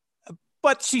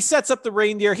 But she sets up the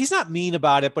reindeer. He's not mean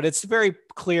about it, but it's very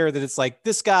clear that it's like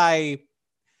this guy.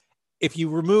 If you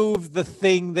remove the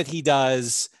thing that he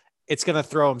does, it's going to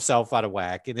throw himself out of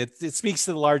whack. And it speaks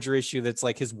to the larger issue that's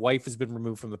like his wife has been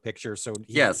removed from the picture. So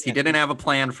he didn't have a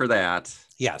plan for that.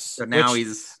 Yes. So now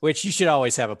which you should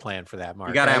always have a plan for that, Mark.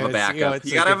 You got to have a backup.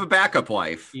 You got to have a backup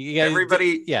wife.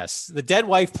 Everybody. Yes. The dead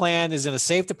wife plan is in a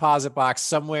safe deposit box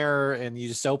somewhere, and you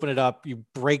just open it up. You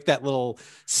break that little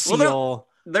seal. Well,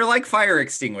 they're like fire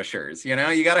extinguishers, you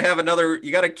got to have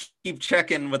you got to keep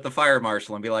checking with the fire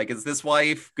marshal and be like, is this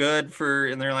wife good for,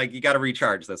 and they're like, you got to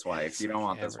recharge this wife. You don't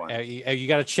want this wife. You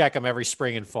got to check them every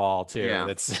spring and fall too. Yeah.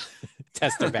 That's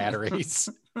test their batteries.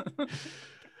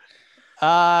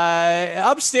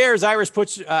 Upstairs, Iris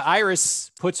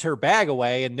puts her bag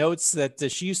away and notes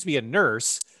that she used to be a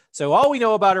nurse. So all we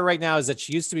know about her right now is that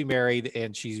she used to be married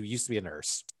and she used to be a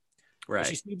nurse.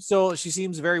 Right. She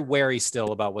seems very wary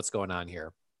still about what's going on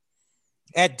here.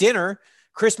 At dinner,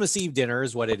 Christmas Eve dinner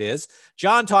is what it is.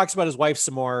 John talks about his wife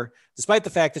some more, despite the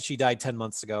fact that she died 10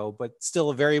 months ago, but still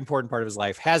a very important part of his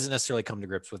life. Hasn't necessarily come to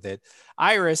grips with it.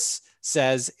 Iris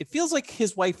says it feels like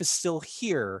his wife is still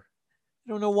here.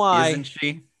 I don't know why. Isn't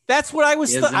she? That's what I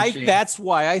was. That's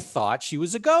why I thought she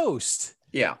was a ghost.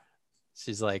 Yeah.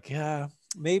 She's like, yeah,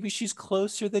 maybe she's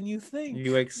closer than you think.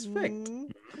 You expect.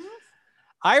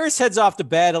 Iris heads off to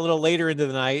bed a little later into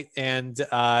the night, and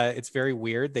it's very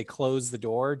weird. They close the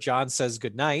door. John says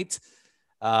goodnight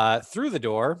through the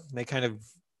door. They kind of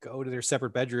go to their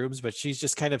separate bedrooms, but she's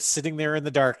just kind of sitting there in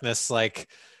the darkness like,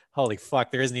 holy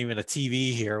fuck, there isn't even a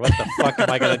TV here. What the fuck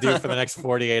am I going to do for the next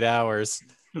 48 hours?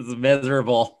 This is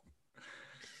miserable.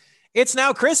 It's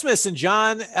now Christmas, and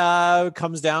John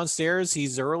comes downstairs.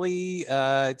 He's early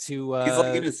to... he's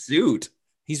like in a suit.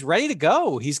 He's ready to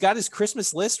go. He's got his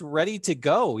Christmas list ready to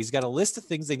go. He's got a list of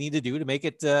things they need to do to make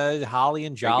it holly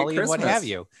and jolly and what have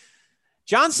you.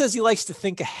 John says he likes to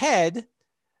think ahead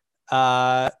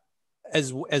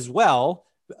as well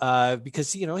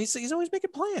because, he's always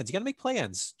making plans. You got to make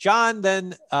plans. John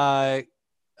then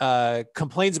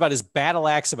complains about his battle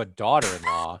axe of a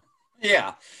daughter-in-law.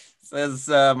 Yeah. Says,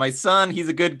 my son, he's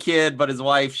a good kid, but his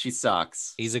wife, she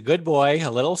sucks. He's a good boy,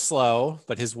 a little slow,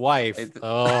 but his wife,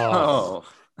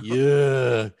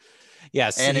 yeah.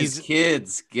 Yes. And his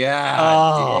kids,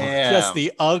 God damn. Just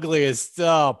the ugliest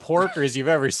porkers you've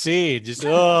ever seen. Just,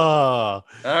 I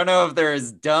don't know if they're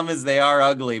as dumb as they are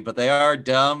ugly, but they are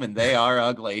dumb and they are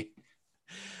ugly.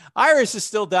 Iris is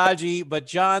still dodgy, but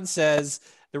John says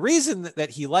the reason that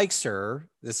he likes her,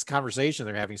 this conversation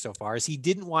they're having so far, is he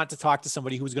didn't want to talk to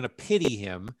somebody who was going to pity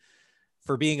him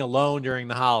for being alone during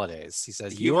the holidays. He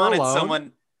says, he wanted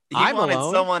someone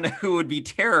who would be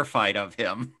terrified of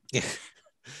him.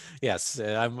 Yes,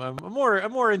 I'm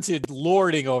more into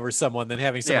lording over someone than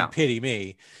having someone pity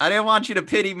me. I didn't want you to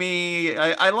pity me.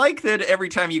 I like that every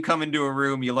time you come into a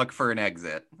room, you look for an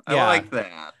exit. I like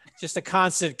that. Just a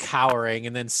constant cowering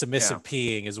and then submissive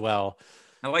peeing as well.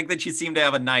 I like that you seem to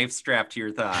have a knife strapped to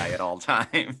your thigh at all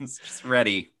times, just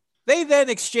ready. They then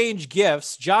exchange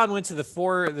gifts. John went to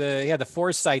he had the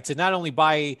foresight to not only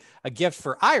buy a gift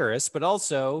for Iris, but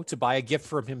also to buy a gift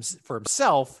for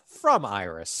himself from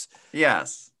Iris.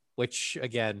 Yes. Which,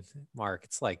 again, Mark,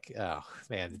 it's like, oh,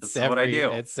 man. That's what I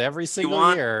do. It's every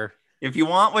single year. If you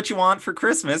want what you want for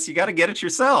Christmas, you got to get it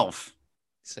yourself.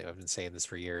 So I've been saying this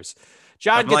for years.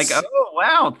 John gets like, oh,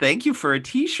 wow, thank you for a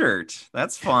T-shirt.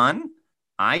 That's fun.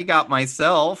 I got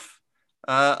myself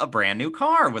a brand new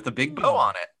car with a big bow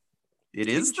on it. It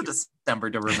is the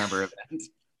December to Remember event.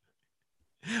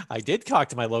 I did talk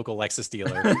to my local Lexus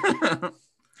dealer.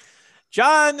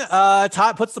 John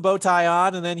puts the bow tie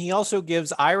on, and then he also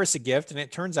gives Iris a gift, and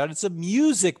it turns out it's a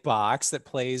music box that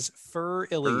plays Fur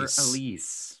Elise. For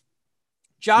Elise.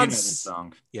 John's, you know this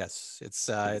song. Yes, it's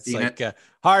seen like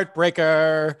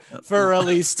Heartbreaker, Fur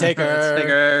Elise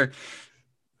Taker.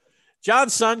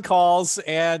 John's son calls,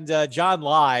 and John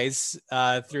lies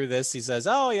through this. He says,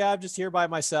 "Oh yeah, I'm just here by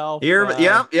myself. Here,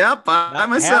 by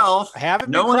myself.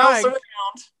 Haven't no been one crying. else around.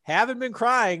 Haven't been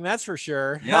crying, that's for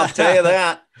sure." Yeah, I'll tell you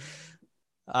that.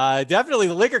 Definitely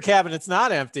the liquor cabinet's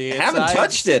not empty. I haven't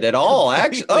touched it at all,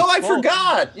 actually. Oh, I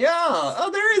forgot. Yeah. Oh,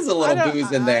 there is a little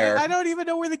booze in there. I don't even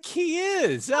know where the key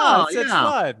is. Oh, it's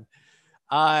fun.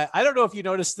 I don't know if you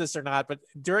noticed this or not, but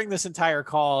during this entire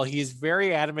call, he's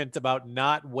very adamant about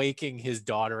not waking his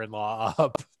daughter-in-law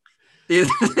up.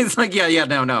 It's like, no,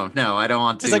 I don't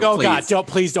want to. It's like, oh please. God,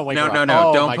 please don't wake her up. No,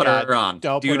 oh, don't put her on.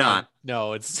 Do not.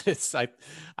 No, it's I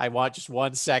want just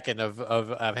 1 second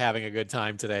of having a good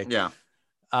time today. Yeah.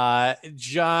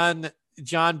 John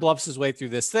bluffs his way through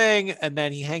this thing, and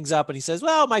then he hangs up and he says,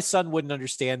 well, my son wouldn't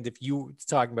understand if you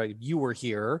were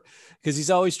here, because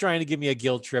he's always trying to give me a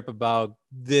guilt trip about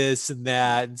this and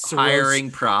that, and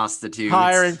hiring prostitutes,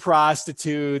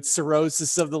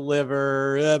 cirrhosis of the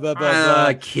liver,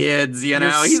 kids, he's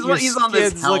on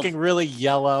this health, looking really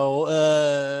yellow.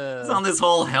 He's on this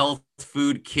whole health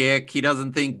food kick. He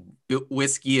doesn't think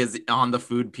whiskey is on the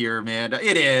food pyramid.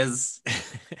 It is.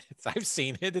 I've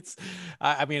seen it. It's,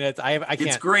 I can't.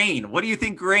 It's grain. What do you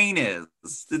think grain is?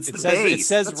 It's the base. It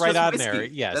says that's right on whiskey. there.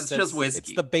 Yes, that's just whiskey.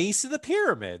 It's the base of the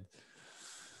pyramid.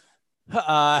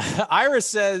 Iris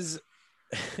says,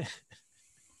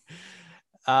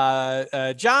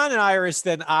 John and Iris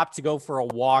then opt to go for a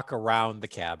walk around the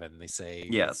cabin. They say,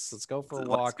 yes, let's go for a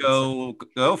walk. Let's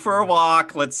go for a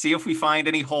walk. Let's see if we find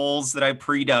any holes that I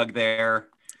pre-dug there.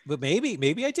 But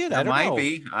maybe I did. I don't know.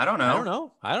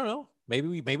 I don't know.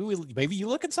 Maybe you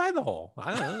look inside the hole.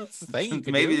 I don't know. It's the thing.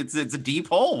 You maybe do. It's a deep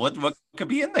hole. What could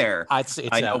be in there? I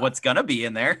know what's gonna be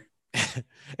in there.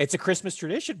 It's a Christmas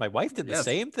tradition. My wife did the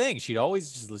same thing. She'd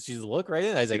look right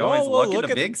in. I was like, look at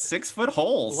the big 6-foot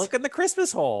holes. Look in the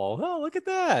Christmas hole. Oh, look at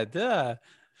that.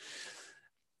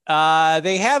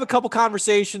 They have a couple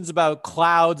conversations about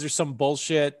clouds or some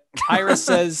bullshit. Iris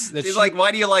says that she's like,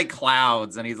 why do you like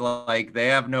clouds? And he's like, they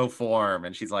have no form.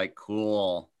 And she's like,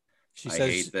 cool. I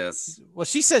hate this. Well,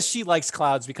 she says she likes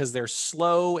clouds because they're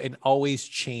slow and always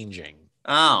changing.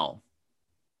 Oh.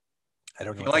 I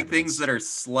don't know. You like things that are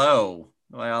slow.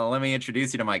 Well, let me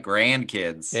introduce you to my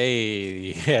grandkids.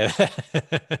 Hey, yeah.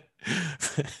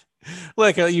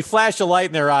 Look, you flash a light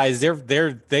in their eyes. They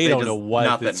don't know what.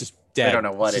 Nothing. It's just dead. They don't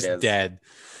know what it is. Dead.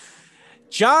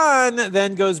 John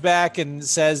then goes back and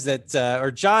says that,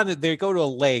 they go to a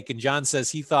lake, and John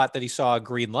says he thought that he saw a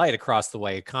green light across the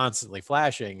way, constantly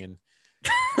flashing, and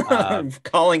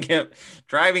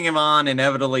driving him on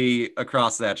inevitably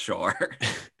across that shore.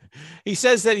 He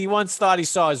says that he once thought he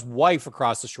saw his wife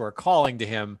across the shore calling to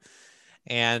him,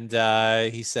 and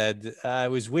he said it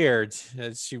was weird.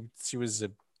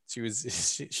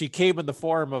 She came in the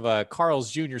form of a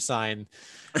Carl's Jr. sign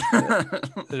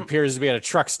that appears to be at a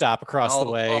truck stop across the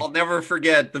way. I'll never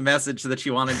forget the message that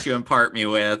she wanted to impart me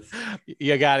with.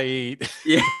 You gotta eat.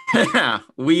 Yeah,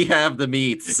 we have the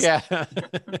meats. Yeah.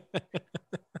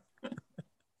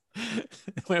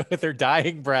 With her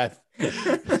dying breath.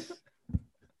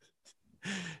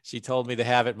 She told me to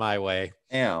have it my way.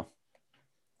 Yeah.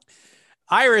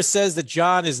 Iris says that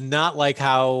John is not like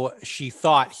how she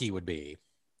thought he would be.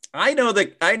 I know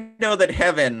that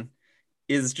heaven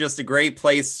is just a great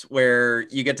place where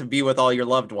you get to be with all your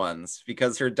loved ones,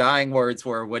 because her dying words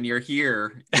were, when you're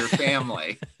here, your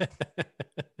family.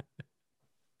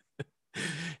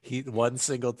 One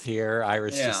single tear.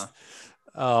 Iris just,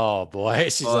 oh boy.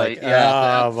 She's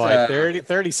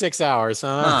 36 hours,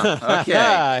 huh? Okay.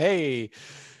 Hey.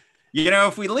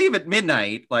 If we leave at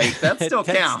midnight, that still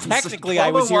counts. Technically,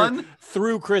 I was here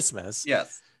through Christmas.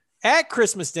 Yes. At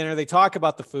Christmas dinner, they talk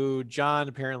about the food. John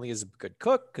apparently is a good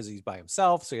cook because he's by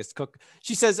himself, so he has to cook.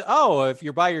 She says, "Oh, if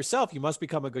you're by yourself, you must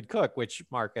become a good cook." Which,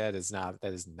 Mark, that is not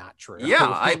true. Yeah,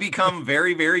 I become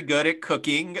very, very good at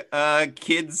cooking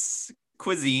kids'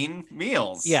 cuisine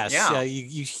meals. Yes. Yeah.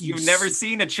 You've never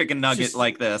seen a chicken nugget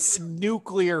like this.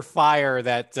 Nuclear fire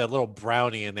that little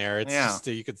brownie in there. It's just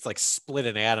you could split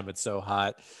an atom. It's so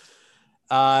hot.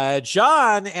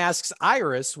 John asks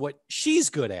Iris what she's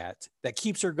good at that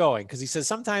keeps her going, because he says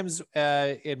sometimes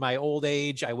in my old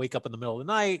age I wake up in the middle of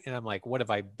the night and I'm like, what have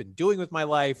I been doing with my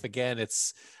life? Again,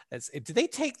 is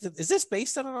this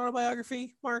based on an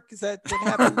autobiography, Mark? Is that what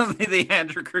happened? The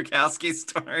Andrew Krukowski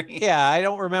story? Yeah, I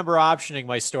don't remember optioning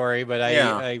my story, but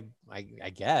I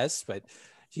guess. But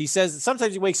he says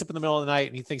sometimes he wakes up in the middle of the night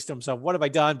and he thinks to himself, what have I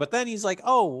done? But then he's like,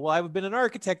 oh, well, I've been an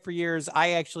architect for years.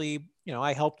 I actually,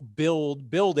 I helped build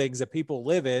buildings that people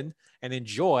live in and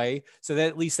enjoy. So that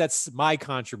at least that's my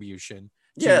contribution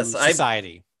to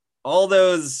society. All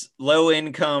those low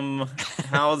income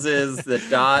houses that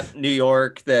dot New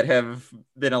York that have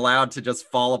been allowed to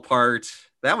just fall apart.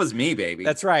 That was me, baby.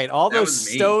 That's right. All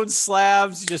those stone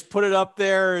slabs, you just put it up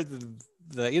there.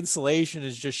 The insulation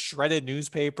is just shredded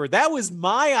newspaper. That was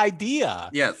my idea.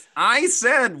 Yes. I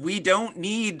said we don't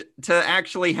need to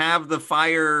actually have the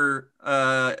fire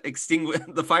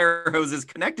the fire hoses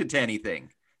connected to anything.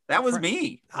 That was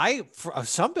me. For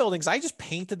some buildings, I just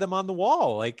painted them on the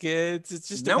wall. Like it's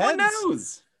just no depends. one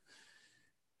knows.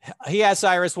 He asked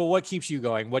Iris, well, what keeps you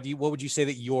going? What would you say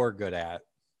that you're good at?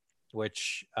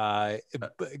 Which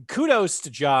kudos to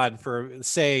John for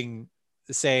saying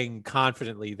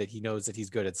confidently that he knows that he's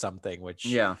good at something, which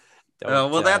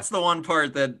that's the one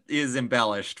part that is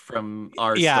embellished from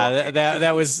our story.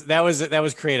 that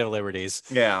was creative liberties.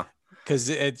 Yeah, because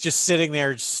it's just sitting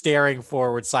there staring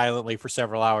forward silently for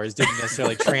several hours didn't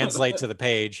necessarily translate to the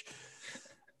page.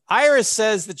 Iris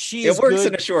says that it works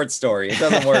in a short story. It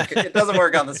doesn't work. It doesn't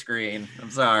work on the screen.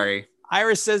 I'm sorry.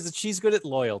 Iris says that she's good at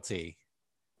loyalty.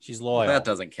 She's loyal. That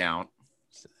doesn't count.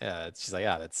 She's like,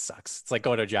 that sucks. It's like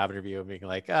going to a job interview and being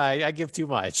like, I give too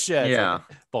much. Like,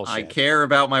 bullshit. I care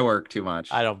about my work too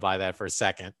much. I don't buy that for a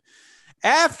second.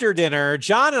 After dinner,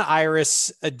 John and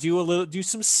Iris do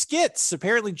some skits.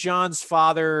 Apparently, John's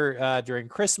father during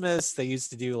Christmas, they used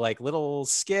to do like little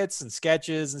skits and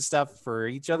sketches and stuff for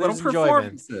each other's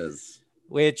enjoyment.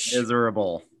 Which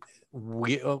miserable.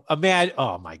 Imagine,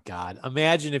 oh my God!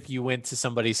 Imagine if you went to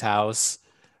somebody's house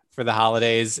for the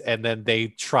holidays and then they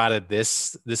trotted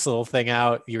this little thing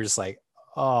out. You're just like,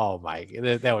 oh my,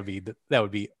 that would be the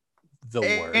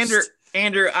worst.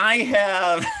 Andrew, I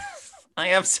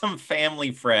have some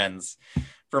family friends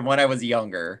from when I was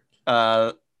younger.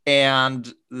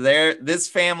 And this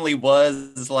family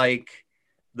was like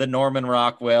the Norman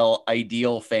Rockwell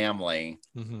ideal family.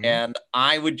 Mm-hmm. And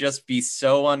I would just be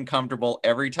so uncomfortable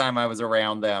every time I was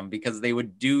around them because they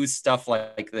would do stuff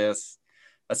like this,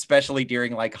 especially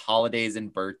during like holidays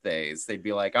and birthdays. They'd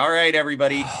be like, all right,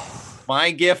 everybody,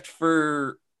 my gift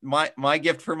for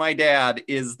my dad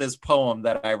is this poem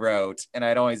that I wrote. And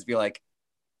I'd always be like,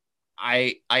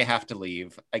 I have to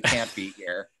leave. I can't be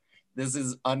here. This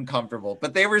is uncomfortable.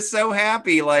 But they were so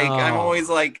happy. Like I'm always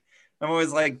like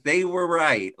they were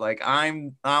right. Like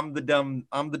I'm the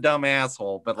dumb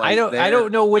asshole. But like I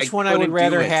don't know which one I would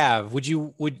rather have.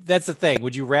 That's the thing.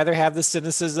 Would you rather have the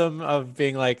cynicism of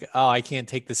being like, oh, I can't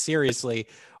take this seriously,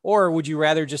 or would you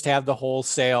rather just have the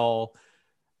wholesale?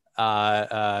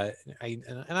 Not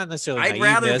necessarily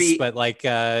naiveness, but like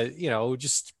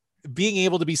just being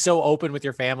able to be so open with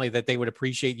your family that they would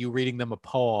appreciate you reading them a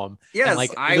poem and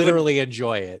like literally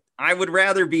enjoy it. I would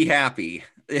rather be happy,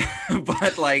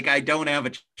 but like I don't have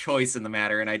a choice in the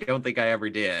matter, and I don't think I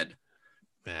ever did.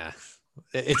 Yeah,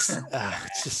 it's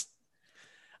just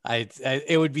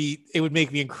it would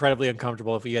make me incredibly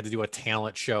uncomfortable if we had to do a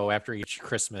talent show after each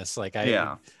Christmas. Like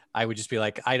I would just be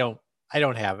like, I'm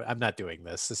not doing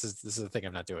this. This is the thing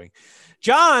I'm not doing.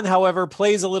 John, however,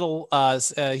 plays a little,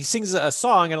 he sings a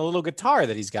song and a little guitar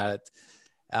that he's got.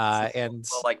 And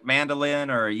like mandolin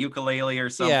or a ukulele or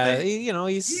something. Yeah,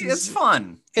 it's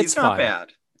fun. It's not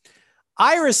bad.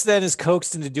 Iris then is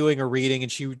coaxed into doing a reading,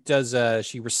 and she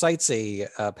recites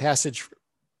a passage.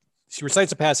 She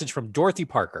recites a passage from Dorothy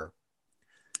Parker.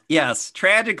 Yes,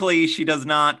 tragically, she does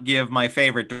not give my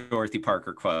favorite Dorothy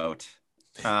Parker quote,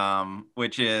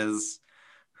 which is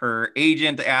her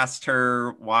agent asked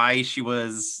her why she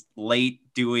was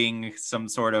late doing some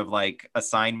sort of like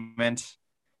assignment.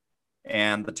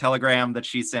 And the telegram that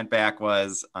she sent back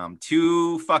was, I'm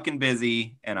too fucking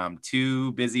busy and I'm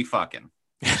too busy fucking.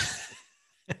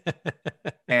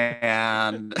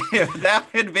 And that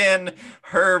had been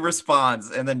her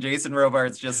response. And then Jason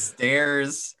Robards just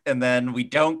stares, and then we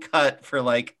don't cut for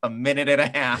like a minute and a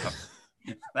half.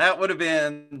 That would have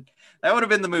been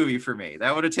the movie for me.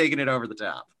 That would have taken it over the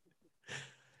top.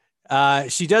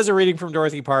 She does a reading from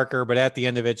Dorothy Parker, but at the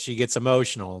end of it, she gets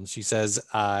emotional and she says,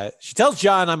 she tells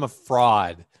John, I'm a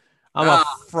fraud. I'm a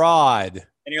fraud.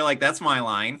 And you're like, that's my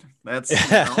line. That's,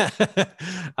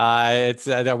 it's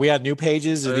we had new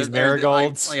pages of these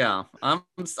marigolds.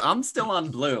 I'm still on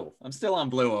blue. I'm still on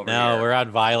blue over here. No, we're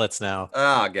on violets now.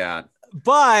 Oh God.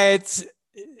 But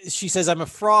she says, I'm a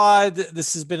fraud.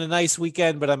 This has been a nice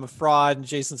weekend, but I'm a fraud. And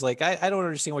Jason's like, I don't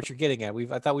understand what you're getting at.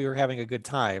 I thought we were having a good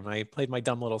time. I played my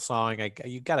dumb little song.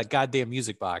 You got a goddamn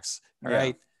music box. All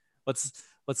right. Let's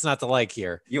What's not to like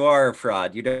here? You are a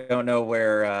fraud. You don't know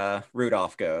where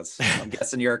Rudolph goes. I'm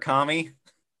guessing you're a commie.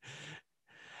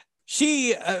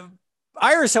 She,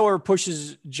 Iris, however,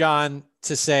 pushes John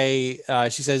to say,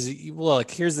 she says,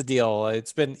 look, here's the deal.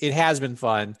 It has been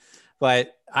fun,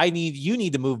 but you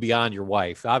need to move beyond your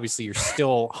wife. Obviously, you're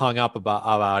still hung up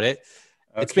about it.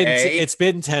 Okay. It's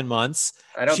been 10 months.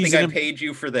 I don't think I paid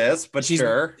you for this, but she's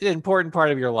sure. an important part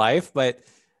of your life, but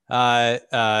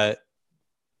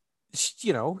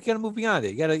you gotta move beyond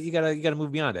it. You gotta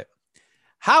move beyond it.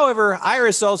 However,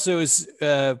 Iris also is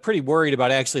pretty worried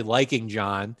about actually liking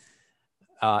John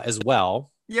as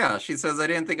well. Yeah, she says, I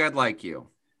didn't think I'd like you.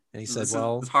 And he said,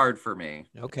 well, it's hard for me.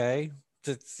 Okay.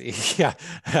 Yeah.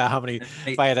 How many,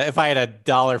 if I had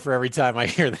 $1 for every time I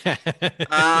hear that.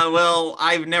 Well,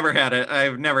 I've never had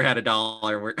a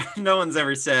dollar where no one's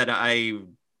ever said I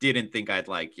didn't think I'd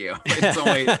like you. It's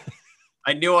always,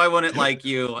 I knew I wouldn't like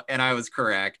you and I was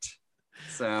correct.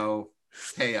 So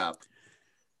pay up.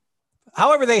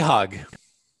 However, they hug.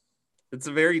 It's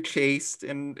a very chaste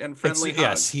and friendly hug.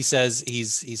 Yes, he says,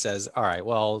 all right,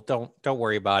 well, don't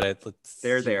worry about it.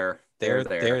 They're there.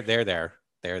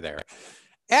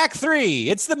 Act 3,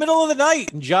 it's the middle of the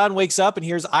night, and John wakes up and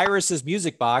hears Iris's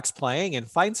music box playing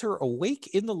and finds her awake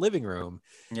in the living room.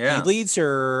 Yeah. He leads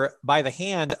her by the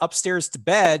hand upstairs to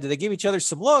bed. They give each other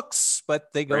some looks,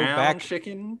 but they go back.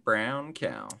 Chicken, brown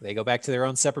cow. They go back to their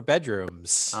own separate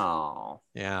bedrooms. Oh.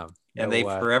 Yeah. And they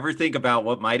forever think about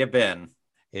what might have been.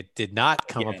 It did not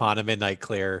come upon a midnight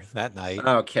clear that night.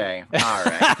 Okay.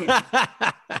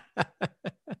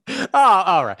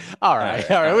 All right. All right.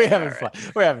 We're having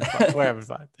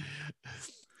fun.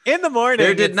 In the morning.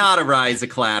 There did not arise a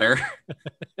clatter.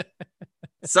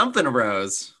 Something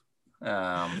arose.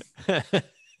 Cut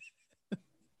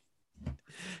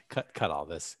all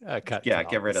this.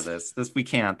 Get rid of this. We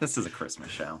can't. This is a Christmas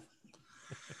show.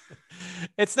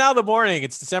 It's now the morning.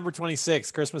 It's December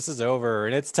 26th. Christmas is over,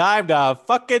 and it's time to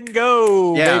fucking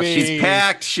go. Yeah, baby. She's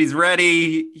packed. She's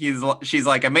ready. She's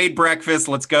like, I made breakfast.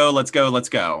 Let's go. Gotta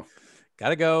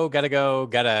go.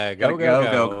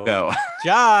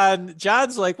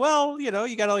 John's like, well,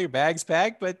 you got all your bags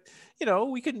packed, but we had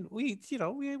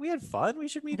fun. We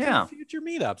should meet for future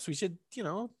meetups. We should, give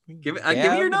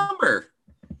me your number.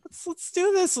 Let's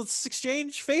do this. Let's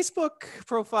exchange Facebook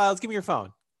profiles. Give me your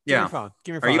phone. Give me your phone.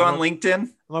 Are you on LinkedIn?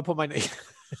 I'm gonna put my name.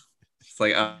 It's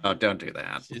like, oh, don't do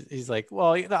that. He's like,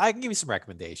 well, I can give you some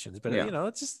recommendations, but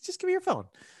just give me your phone.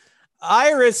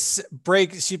 Iris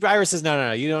says,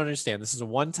 no, you don't understand. This is a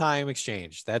one-time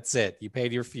exchange. That's it. You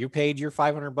paid your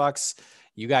 $500.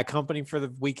 You got company for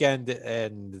the weekend,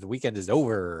 and the weekend is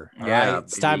over. Yeah, right?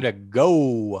 It's time to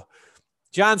go.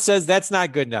 John says that's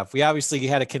not good enough. We obviously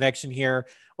had a connection here.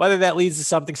 Whether that leads to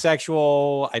something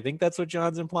sexual, I think that's what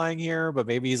John's implying here. But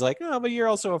maybe he's like, oh, but you're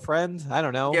also a friend. I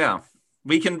don't know. Yeah,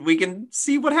 we can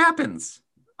see what happens.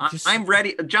 I'm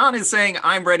ready. John is saying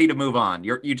I'm ready to move on.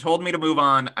 You told me to move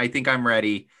on. I think I'm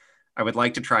ready. I would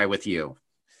like to try with you.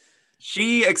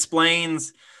 She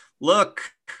explains,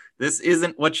 look, this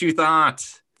isn't what you thought.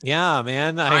 Yeah,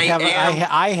 man.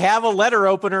 I have a letter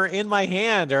opener in my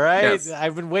hand. All right. Yes.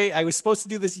 I've been waiting. I was supposed to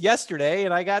do this yesterday,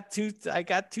 and I got too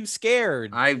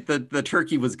scared. The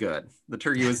turkey was good. The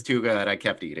turkey was too good. I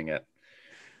kept eating it.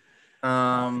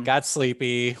 Got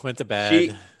sleepy, went to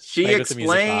bed. She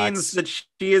explains that she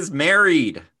is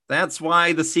married. That's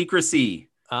why the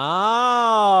secrecy.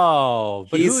 Oh,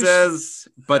 but he says,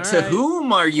 but to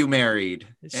whom are you married?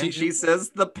 And she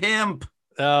says, the pimp.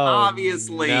 Oh,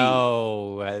 obviously.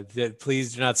 No,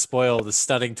 please do not spoil the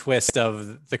stunning twist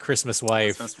of the Christmas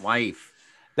wife.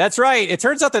 That's right. It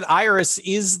turns out that Iris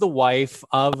is the wife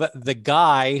of the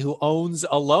guy who owns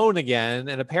Alone Again.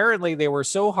 And apparently they were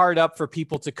so hard up for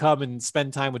people to come and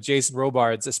spend time with Jason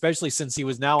Robards, especially since he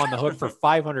was now on the hook for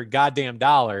 $500 goddamn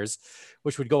dollars,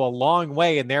 which would go a long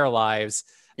way in their lives.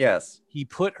 Yes. He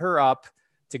put her up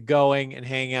to going and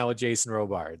hanging out with Jason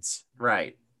Robards.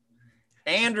 Right.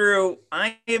 Andrew,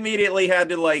 I immediately had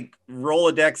to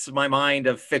Rolodex my mind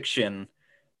of fiction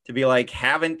to be like,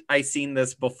 haven't I seen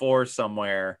this before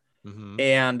somewhere? Mm-hmm.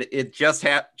 And it just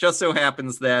so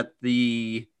happens that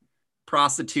the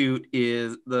prostitute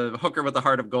is the hooker with the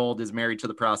heart of gold is married to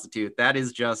the prostitute. That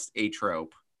is just a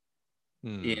trope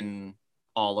in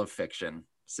all of fiction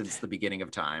since the beginning of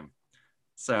time.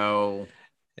 So,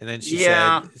 and then she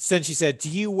said, do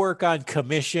you work on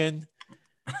commission?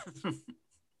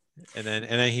 And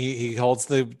then he holds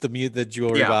the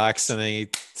jewelry box, and then he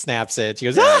snaps it. She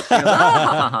goes,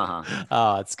 oh,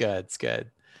 it's good. It's good.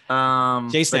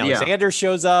 Jason Alexander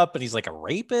shows up, and he's like a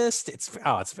rapist. It's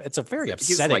a very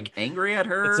upsetting. He's like angry at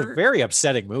her. It's a very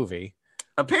upsetting movie.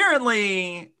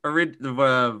 apparently,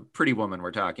 Pretty Woman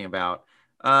we're talking about,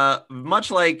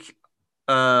 much like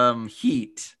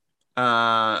Heat,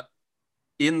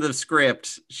 in the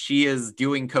script, she is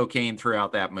doing cocaine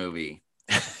throughout that movie.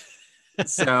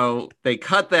 So they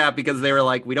cut that because they were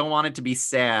like, we don't want it to be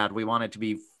sad. We want it to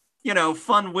be,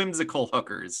 fun, whimsical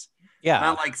hookers. Yeah.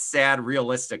 Not like sad,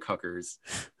 realistic hookers.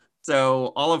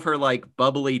 So all of her like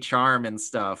bubbly charm and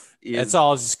stuff is it's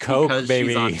all just coke, because baby.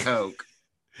 she's on coke.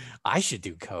 I should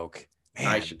do coke. Man,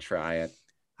 I should try it.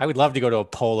 I would love to go to a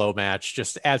polo match.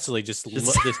 Just absolutely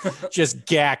just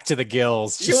gack to the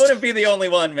gills. You wouldn't be the only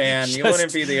one, man. You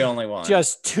wouldn't be the only one.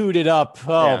 Just toot it up.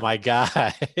 Oh my God.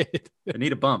 I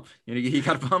need a bump. You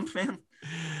got a bump, man?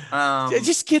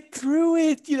 Just get through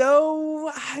it.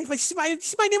 I see my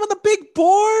name on the big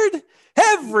board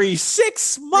every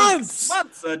 6 months. 6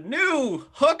 months, a new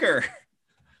hooker.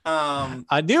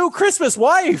 A new Christmas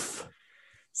wife.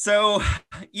 So,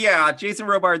 yeah, Jason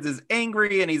Robards is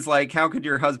angry and he's like, how could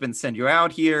your husband send you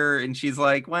out here? And she's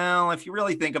like, well, if you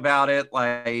really think about it,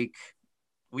 like,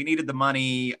 we needed the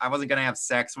money. I wasn't going to have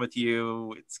sex with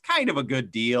you. It's kind of a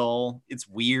good deal. It's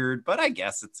weird, but I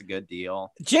guess it's a good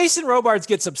deal. Jason Robards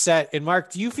gets upset. And Mark,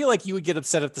 do you feel like you would get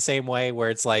upset at the same way where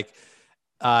it's like,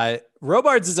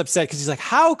 Robards is upset because he's like,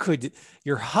 how could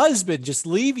your husband just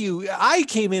leave you? I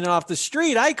came in off the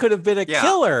street. I could have been a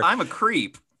killer. I'm a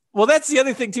creep. Well, that's the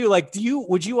other thing too. Like,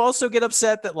 would you also get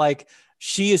upset that like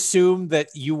she assumed that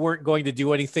you weren't going to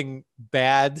do anything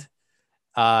bad?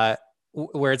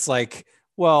 Where it's like,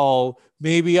 well,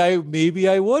 maybe I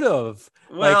would have.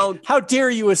 Well, like, how dare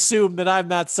you assume that I'm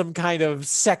not some kind of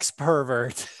sex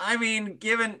pervert? I mean,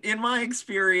 given in my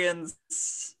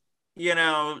experience,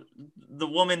 the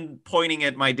woman pointing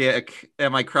at my dick,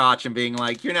 at my crotch and being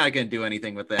like, you're not going to do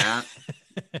anything with that.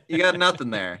 You got nothing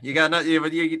there. You got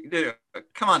nothing.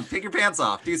 Come on, take your pants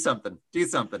off. Do something.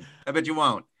 I bet you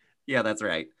won't. Yeah, that's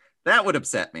right. That would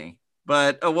upset me.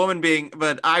 But I wouldn't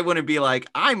be like,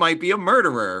 I might be a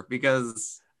murderer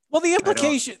because. Well, the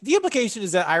implication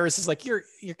is that Iris is like, you're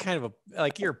kind of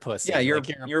you're a pussy. Yeah, you're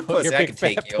a pussy. I could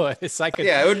take you. Puss.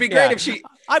 Yeah, it would be great if she.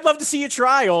 I'd love to see you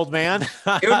try, old man.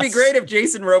 It would be great if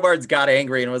Jason Robards got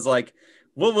angry and was like,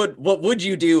 what would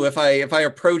you do if I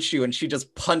approached you and she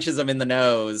just punches him in the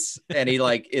nose and he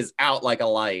like is out like a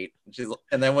light?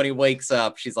 And then when he wakes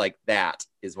up, she's like, that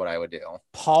is what I would do.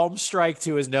 Palm strike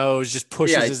to his nose, just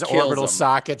pushes his orbital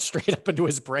socket straight up into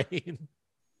his brain.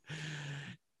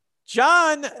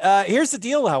 John, here's the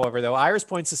deal, however, though. Iris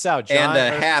points this out. John,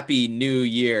 and a happy new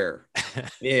year,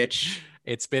 bitch.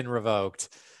 It's been revoked.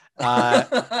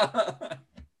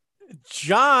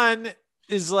 John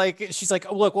is like, she's like,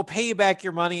 oh, look, we'll pay you back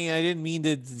your money. I didn't mean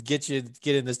to get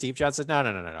in this deep. John said,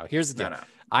 no. Here's the deal. No.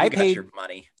 I paid your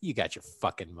money. You got your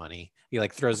fucking money. He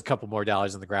like throws a couple more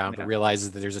dollars on the ground, but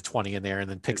realizes that there's a 20 in there and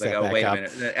then picks that back up.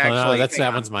 Actually,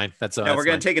 that one's mine. We're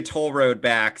going to take a toll road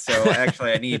back. So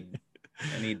actually I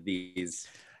need these.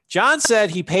 John said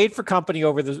he paid for company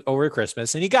over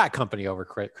Christmas and he got company over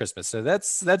Christmas. So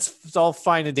that's all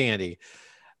fine and dandy.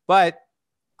 But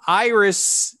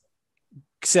Iris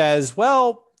says,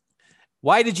 well,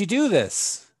 why did you do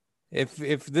this? If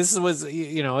this was,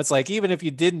 it's like, even if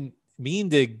you didn't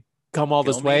mean to come all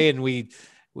this way and we,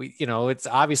 it's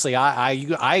obviously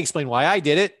I explained why I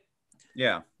did it.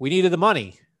 Yeah. We needed the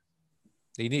money.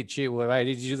 Why did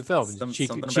you do the film?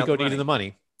 Chico needed the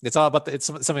money. It's all about it's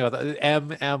something about the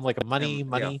M like a money.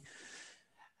 Yeah.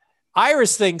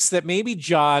 Iris thinks that maybe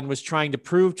John was trying to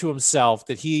prove to himself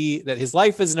that his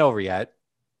life isn't over yet.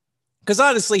 Because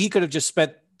honestly, he could have just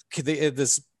spent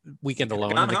this weekend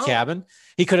alone in the cabin.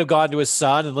 He could have gone to his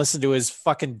son and listened to his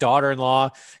fucking daughter-in-law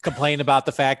complain about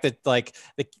the fact that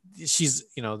she's,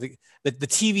 the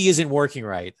TV isn't working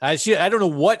right. I don't know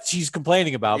what she's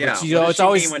complaining about, but it's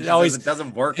always it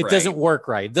doesn't work. It doesn't work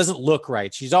right. It doesn't look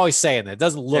right. She's always saying that it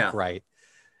doesn't look right.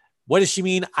 What does she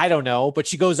mean? I don't know, but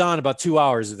she goes on about 2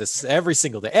 hours of this every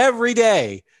single day, every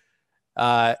day.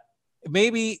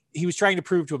 Maybe he was trying to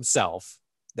prove to himself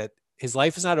that his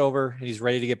life is not over and he's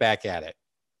ready to get back at it.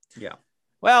 Yeah.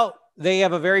 Well, they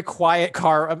have a very quiet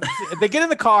car. They get in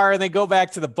the car and they go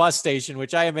back to the bus station,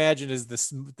 which I imagine is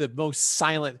the most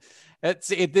silent. That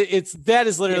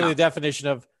is literally the definition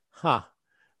of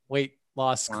weight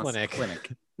loss clinic.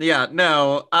 Yeah,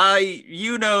 no,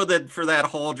 that for that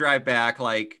whole drive back,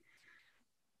 like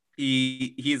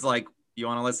he's like, you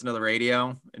want to listen to the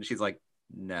radio? And she's like,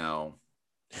 no.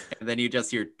 And then you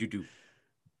just hear doo-doo,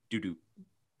 doo-doo,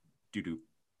 doo-doo.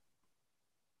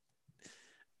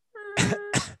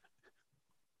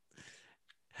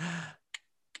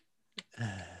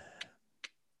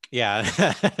 Yeah,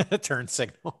 turn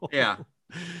signal. Yeah.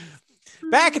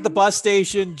 Back at the bus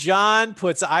station, John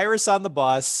puts Iris on the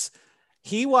bus.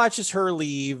 He watches her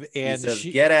leave, and he says,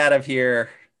 "Get out of here."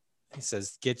 He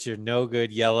says, "Get your no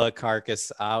good yellow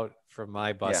carcass out from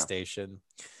my bus station."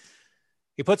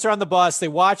 He puts her on the bus. They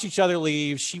watch each other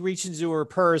leave. She reaches into her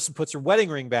purse and puts her wedding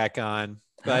ring back on,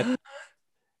 but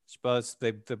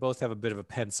they both have a bit of a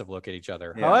pensive look at each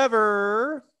other. Yeah.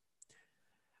 However,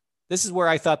 this is where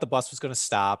I thought the bus was going to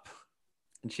stop.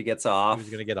 And she gets off. She was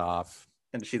going to get off.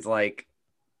 And she's like,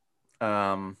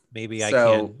 maybe I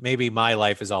can. Maybe my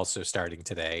life is also starting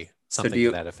today. Something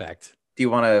to that effect. Do you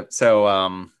want to?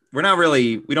 So we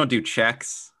don't do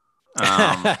checks.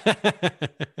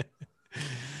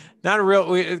 Not a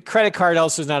real credit card.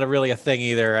 Also, is not really a thing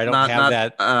either. I don't have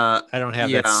that. I don't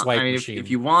have that swipe machine. If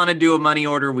you want to do a money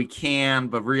order, we can.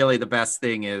 But really, the best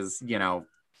thing is,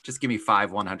 just give me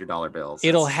 5 $100 bills.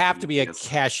 It'll have to be a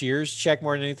cashier's check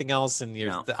more than anything else. And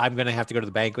I'm going to have to go to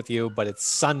the bank with you, but it's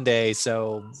Sunday.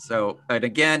 So, and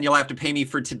again, you'll have to pay me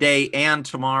for today and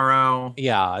tomorrow.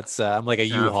 Yeah. It's, I'm like a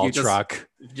U-Haul truck.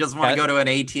 If you just want to go to an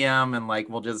ATM and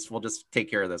we'll just take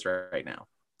care of this right now.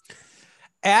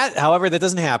 However, that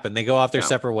doesn't happen. They go off their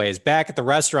separate ways. Back at the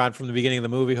restaurant from the beginning of the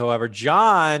movie, however,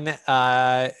 John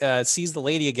sees the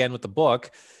lady again with the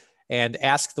book and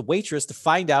asks the waitress to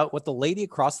find out what the lady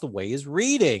across the way is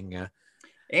reading.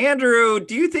 Andrew,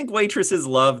 do you think waitresses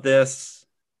love this?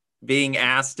 Being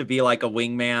asked to be like a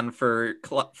wingman for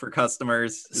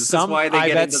customers? Is this why they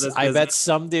get into this business? I bet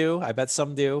some do.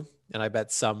 And I bet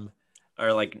some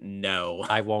are like, no,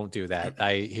 I won't do that.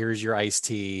 Here's your iced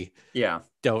tea. Yeah.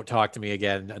 Don't talk to me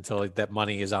again until that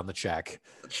money is on the check.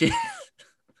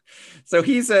 So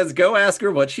he says, go ask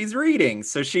her what she's reading.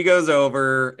 So she goes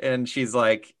over and she's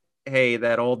like, hey,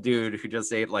 that old dude who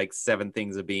just ate like 7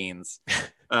 things of beans.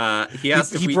 He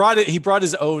asked he brought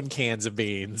his own cans of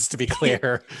beans, to be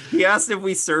clear. He asked if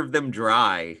we served them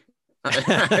dry.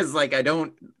 I was like, I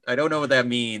don't know what that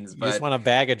means. You just want a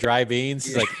bag of dry beans?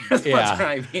 He's like, yeah,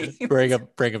 dry beans.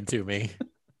 bring them to me.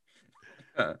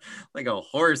 Like a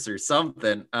horse or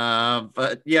something.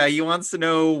 But yeah, he wants to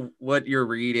know what you're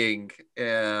reading.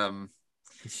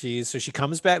 She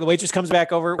comes back. The waitress comes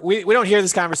back over. We don't hear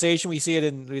this conversation. We see it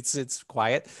and it's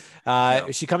quiet.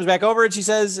 She comes back over and she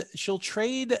says she'll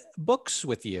trade books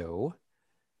with you.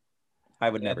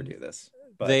 I would never do this.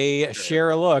 They share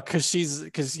a look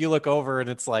because you look over and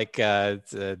it's like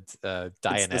Dianetics. It's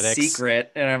the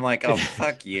secret, and I'm like, oh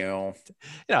fuck you.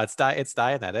 It's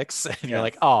Dianetics, and you're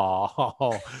like,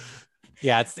 oh,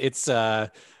 yeah, it's Da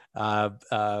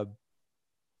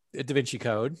Vinci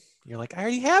Code. You're like, I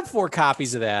already have 4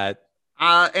 copies of that.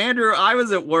 Andrew, I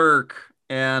was at work,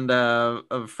 and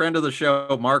a friend of the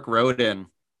show, Mark Roden,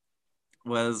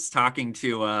 was talking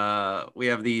to a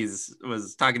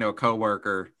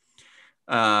coworker.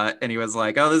 And he was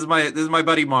like, oh, this is my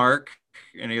buddy Mark.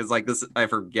 And he was like, I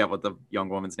forget what the young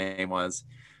woman's name was,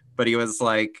 but he was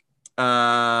like,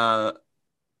 and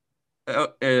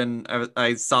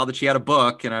I saw that she had a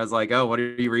book, and I was like, oh, what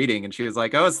are you reading? And she was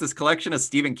like, oh, it's this collection of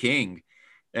Stephen King.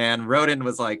 And Roden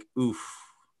was like, oof,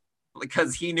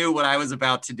 because he knew what I was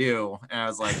about to do. And I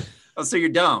was like, oh, so you're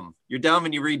dumb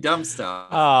and you read dumb stuff.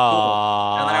 Oh,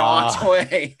 cool. And then I walked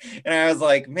away, and I was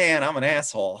like, man, I'm an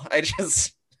asshole. I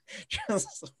just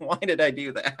why did I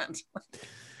do that?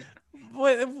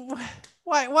 Why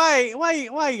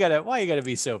you gotta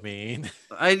be so mean?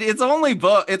 It's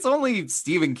only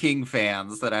Stephen King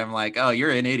fans that I'm like, oh,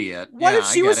 you're an idiot. What if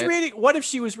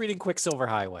she was reading Quicksilver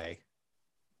Highway?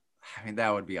 I mean,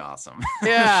 that would be awesome.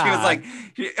 Yeah. She was like,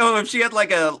 if she had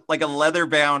like a leather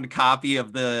bound copy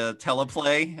of the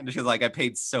teleplay, and she was like, I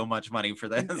paid so much money for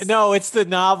this. No, it's the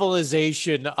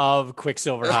novelization of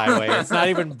Quicksilver Highway. It's not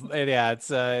even,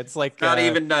 it's like not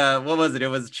even what was it? It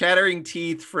was Chattering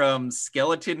Teeth from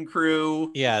Skeleton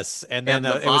Crew. Yes, and then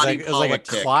it was like a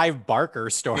Clive Barker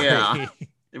story. Yeah,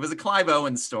 it was a Clive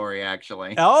Owen story,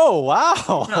 actually. Oh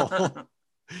wow.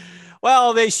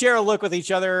 Well, they share a look with each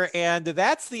other, and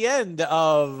that's the end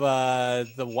of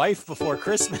The Wife Before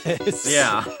Christmas.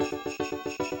 Yeah.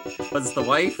 Was The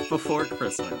Wife Before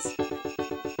Christmas.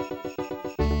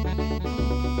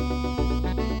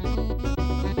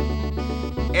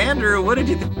 Andrew, what did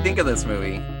you think of this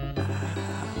movie?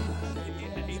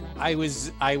 I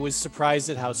was surprised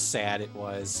at how sad it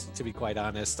was, to be quite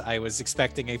honest. I was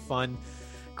expecting a fun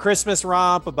Christmas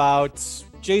romp about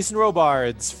Jason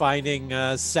Robards finding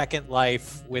a second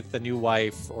life with a new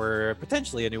wife, or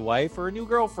potentially a new wife or a new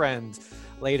girlfriend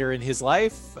later in his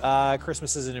life.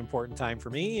 Christmas is an important time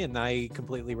for me, and I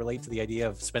completely relate to the idea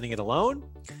of spending it alone.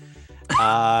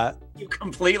 You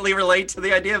completely relate to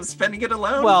the idea of spending it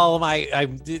alone? Well,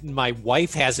 my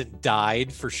wife hasn't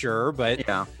died for sure, but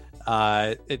yeah.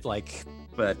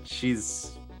 but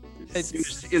she's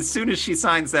as soon as she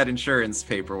signs that insurance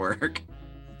paperwork.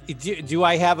 Do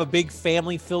I have a big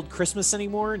family-filled Christmas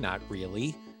anymore? Not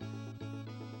really.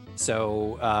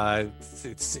 So I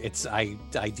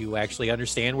do actually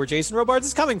understand where Jason Robards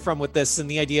is coming from with this and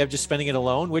the idea of just spending it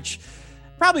alone, which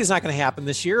probably is not going to happen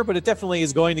this year, but it definitely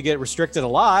is going to get restricted a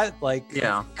lot. Like,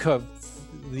 yeah,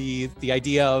 the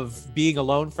idea of being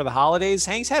alone for the holidays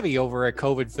hangs heavy over a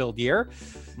COVID-filled year.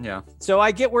 Yeah. So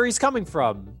I get where he's coming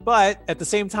from, but at the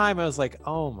same time, I was like,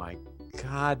 oh my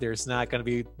God, there's not going to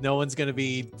be, no one's going to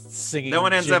be singing. No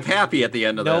one ends up happy at the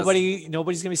end of this.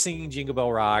 Nobody's going to be singing Jingle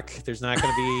Bell Rock. There's not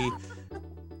going to be,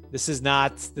 this is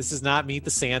not Meet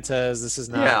the Santas. This is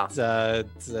not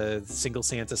the Single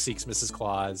Santa Seeks Mrs.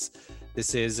 Claus.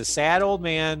 This is a sad old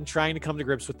man trying to come to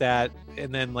grips with that.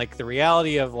 And then like the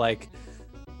reality of like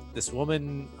this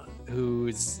woman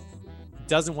who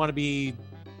doesn't want to be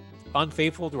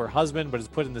unfaithful to her husband, but is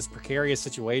put in this precarious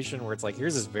situation where it's like,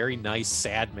 here's this very nice,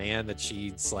 sad man that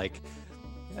she's like,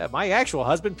 my actual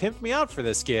husband pimped me out for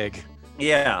this gig.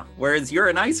 Yeah. Whereas you're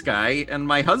a nice guy and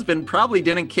my husband probably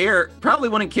wouldn't care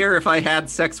if I had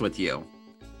sex with you.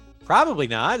 Probably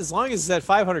not. As long as that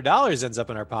 $500 ends up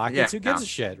in our pockets, who gives a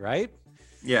shit, right?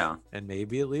 Yeah. And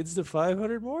maybe it leads to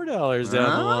 $500 more down the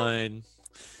line.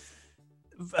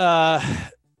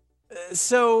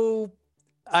 So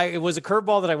it was a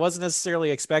curveball that I wasn't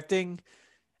necessarily expecting.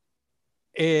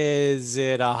 Is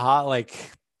it a hot,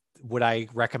 like, would I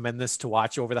recommend this to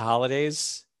watch over the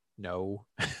holidays? No.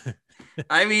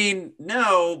 I mean,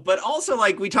 no, but also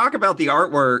like we talk about the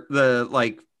artwork, the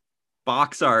like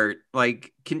box art,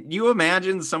 like, can you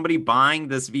imagine somebody buying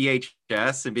this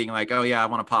VHS and being like, oh yeah, I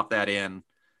want to pop that in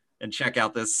and check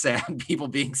out this sad people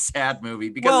being sad movie?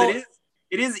 Because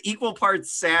it is equal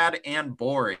parts sad and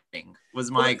boring was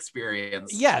my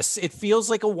experience. Yes, it feels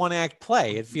like a one-act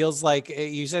play. It feels like,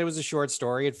 you said it was a short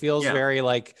story. It feels very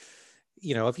like,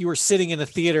 you know, if you were sitting in a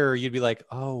theater, you'd be like,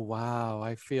 oh, wow,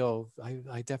 I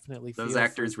definitely feel. Those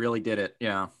actors really did it.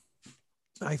 Yeah.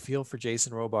 I feel for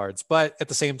Jason Robards. But at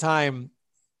the same time,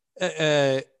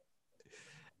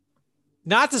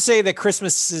 not to say that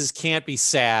Christmases can't be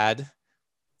sad,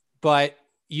 but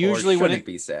usually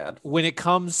when it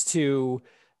comes to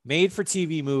made for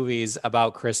TV movies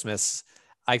about Christmas,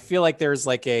 I feel like there's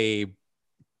like a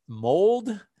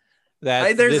mold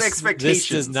that there's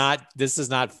expectations. This does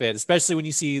not fit, especially when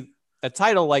you see a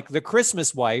title like The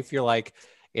Christmas Wife. You're like,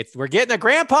 we're getting a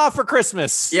grandpa for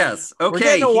Christmas. Yes. Okay. We're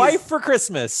getting a wife for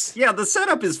Christmas. Yeah. The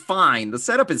setup is fine. The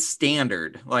setup is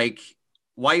standard. Like,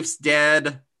 wife's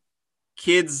dead.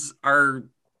 Kids are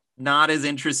not as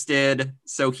interested.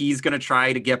 So he's going to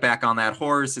try to get back on that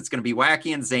horse. It's going to be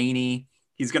wacky and zany.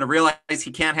 He's going to realize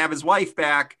he can't have his wife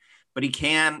back, but he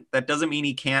can. That doesn't mean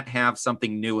he can't have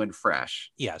something new and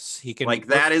fresh. Yes, he can. Like,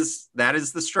 that is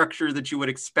the structure that you would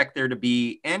expect there to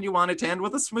be. And you want it to end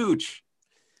with a smooch,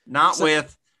 not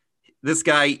with this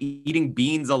guy eating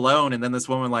beans alone. And then this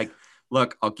woman like,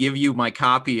 look, I'll give you my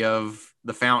copy of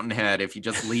The Fountainhead if you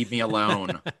just leave me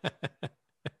alone.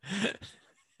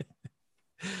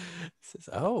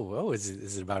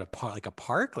 Is it about a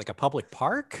park, like a public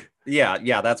park?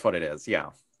 Yeah, that's what it is.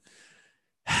 Yeah.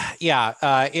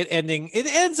 It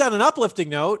ends on an uplifting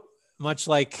note, much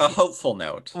like a hopeful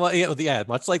note. Well, yeah,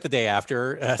 much like The Day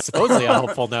After, supposedly a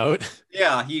hopeful note.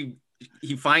 Yeah,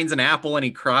 he finds an apple and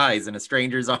he cries in a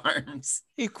stranger's arms.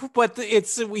 But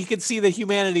we can see that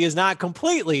humanity is not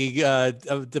completely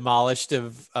demolished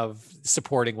of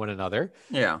supporting one another.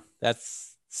 Yeah,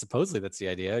 supposedly that's the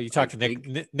idea. You talk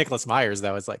to Nicholas Myers,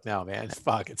 though. It's like, no, man,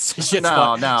 fuck.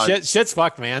 Shit's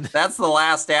fucked, man. That's the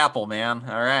last apple, man.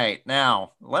 All right.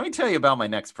 Now, let me tell you about my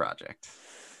next project.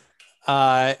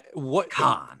 What?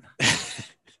 Con.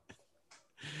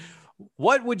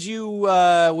 What would you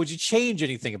change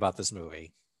anything about this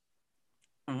movie?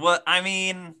 What, I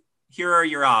mean, here are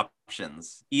your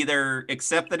options. Either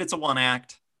accept that it's a one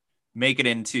act, make it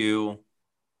into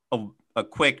a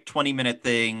quick 20-minute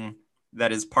thing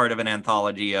that is part of an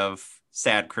anthology of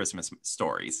sad Christmas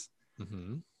stories.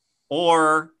 Mm-hmm.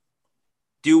 Or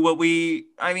do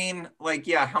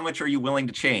how much are you willing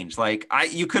to change? Like,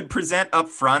 you could present up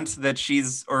front that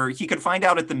he could find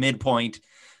out at the midpoint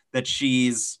that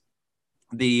she's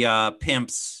the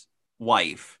pimp's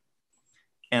wife.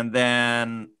 And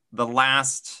then the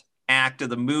last act of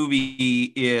the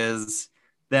movie is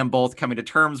them both coming to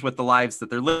terms with the lives that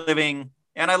they're living.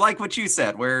 And I like what you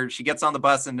said, where she gets on the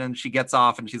bus and then she gets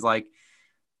off and she's like,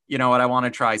 you know what, I want to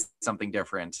try something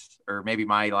different. Or maybe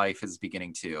my life is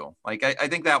beginning to. Like, I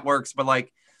think that works. But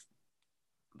like,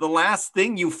 the last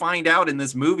thing you find out in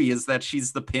this movie is that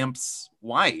she's the pimp's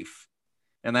wife.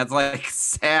 And that's like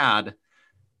sad.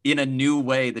 in a new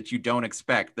way that you don't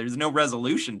expect. There's no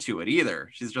resolution to it either.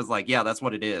 She's just like, yeah, that's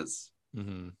what it is.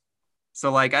 Mm-hmm.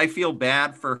 So like, I feel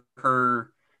bad for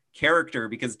her character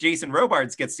because Jason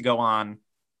Robards gets to go on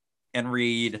and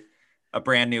read a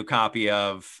brand new copy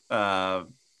of the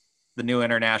New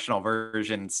International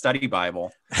Version Study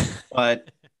Bible.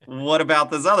 But what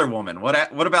about this other woman?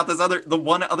 What about the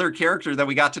one other character that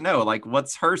we got to know? Like,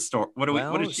 what's her story?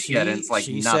 What does she get? And it's like,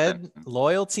 she nothing. said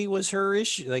loyalty was her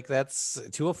issue. Like, that's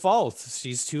to a fault.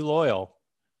 She's too loyal.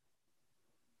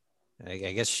 I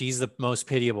guess she's the most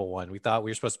pitiable one. We thought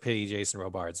we were supposed to pity Jason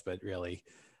Robards, but really,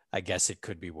 I guess it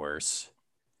could be worse.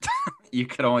 You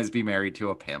could always be married to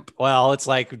a pimp. Well, it's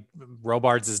like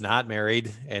Robards is not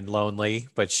married and lonely,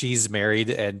 but she's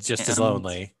married and just as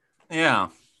lonely. Yeah.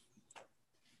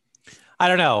 I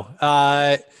don't know.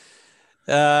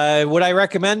 Would I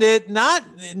recommend it? Not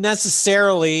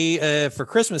necessarily for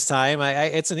Christmas time.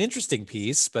 It's an interesting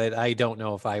piece, but I don't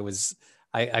know if I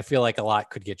feel like a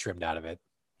lot could get trimmed out of it.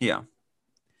 Yeah.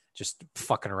 Just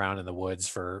fucking around in the woods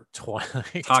for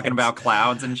 20 talking about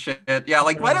clouds and shit. Yeah,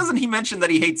 like why doesn't he mention that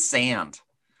he hates sand?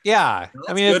 Yeah. Well,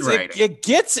 I mean, it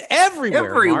gets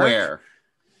everywhere. Mark.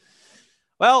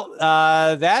 Well,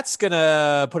 that's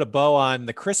gonna put a bow on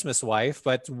the Christmas wife,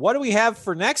 but what do we have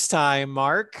for next time,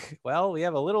 Mark? Well, we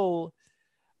have a little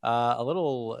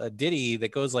ditty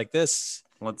that goes like this.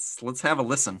 Let's have a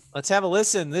listen. Let's have a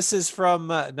listen. This is from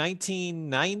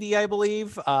 1990, I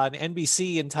believe, on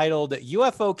NBC, entitled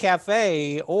UFO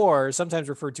Cafe, or sometimes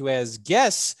referred to as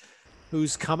Guess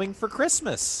Who's Coming for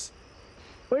Christmas.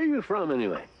 Where are you from,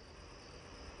 anyway?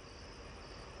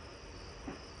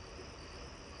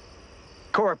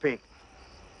 Coral Peak.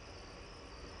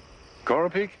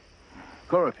 Coral Peak?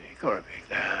 Coral Peak.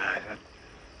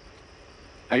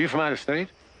 Are you from out of state?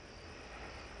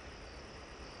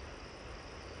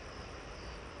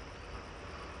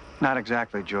 Not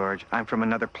exactly, George. I'm from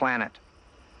another planet.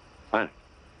 Planet?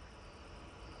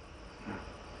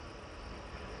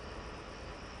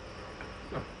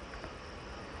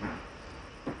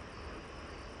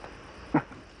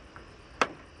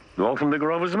 Welcome to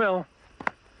Grover's Mill.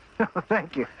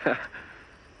 Thank you.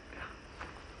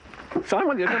 So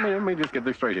let me just get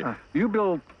this straight here. You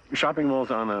build shopping malls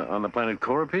on the planet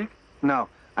Coral Peak? No,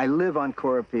 I live on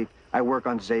Coral Peak. I work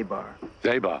on Zabar.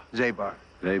 Zabar.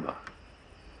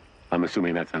 I'm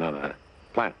assuming that's another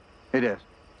planet. It is.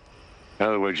 In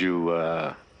other words, you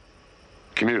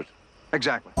commute.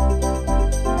 Exactly.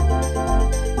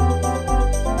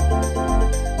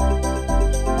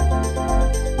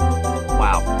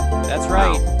 Wow. That's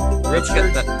right. Wow.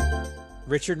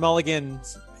 Richard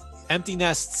Mulligan's Empty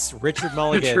Nests. Richard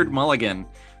Mulligan. Richard Mulligan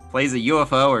plays a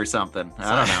UFO or something.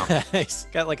 I don't know. He's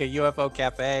got like a UFO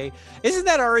cafe. Isn't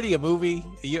that already a movie?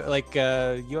 Like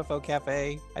UFO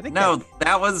cafe? I think no.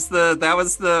 That was the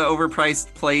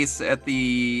overpriced place at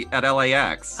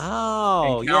LAX.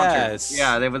 Oh, Encounter. Yes.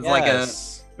 Yeah, it was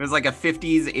like a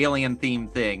 50s alien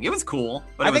themed thing. It was cool,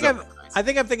 but I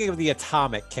think I'm thinking of the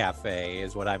Atomic Cafe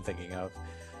is what I'm thinking of.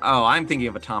 Oh, I'm thinking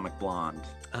of Atomic Blonde.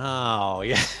 Oh,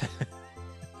 yeah.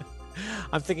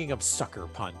 I'm thinking of Sucker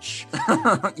Punch.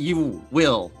 You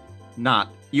will not.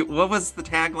 What was the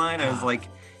tagline? I was like,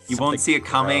 you won't see it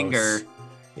coming, gross.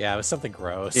 Yeah, it was something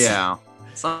gross. Yeah,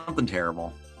 something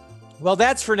terrible. Well,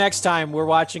 that's for next time. We're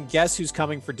watching Guess Who's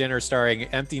Coming for Dinner, starring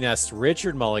Empty Nest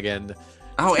Richard Mulligan.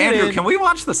 Oh, Andrew, can we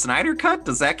watch the Snyder Cut?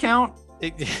 Does that count?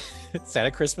 Is that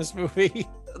a Christmas movie?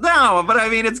 No, but I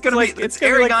mean, it's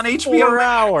airing on HBO. 4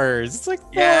 hours. It's like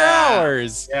 4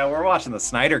 hours. Yeah, we're watching the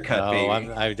Snyder Cut,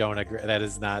 baby. I don't agree. I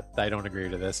don't agree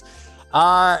to this.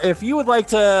 If you would like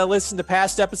to listen to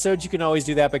past episodes, you can always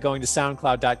do that by going to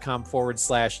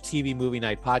soundcloud.com/TV Movie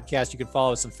Night Podcast. You can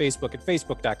follow us on Facebook at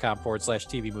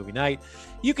facebook.com/TV Movie Night.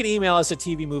 You can email us at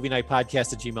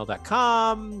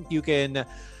tvmovienightpodcast@gmail.com. You can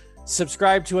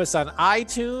subscribe to us on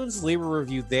iTunes, leave a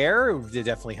review there. It would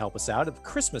definitely help us out. A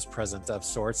Christmas present of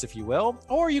sorts, if you will.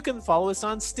 Or you can follow us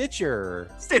on Stitcher,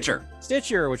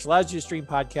 which allows you to stream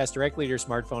podcasts directly to your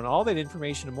smartphone. All that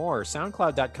information and more.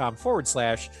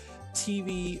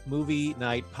 SoundCloud.com/TV Movie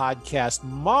Night Podcast.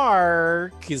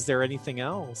 Mark, is there anything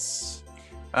else?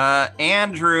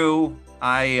 Andrew,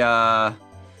 I'm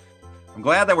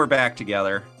glad that we're back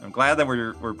together. I'm glad that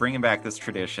we're bringing back this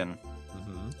tradition.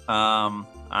 Mm-hmm.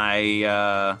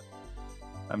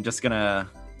 I'm just gonna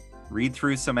read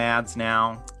through some ads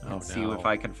now and see if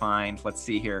I can find. Let's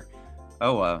see here.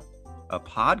 Oh, a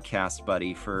podcast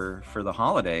buddy for the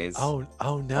holidays. Oh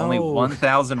no! Only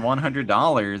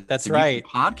 $1,100. That's right.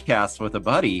 Podcast with a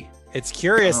buddy. It's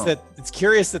curious that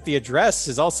the address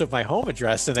is also my home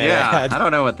address in that ad. I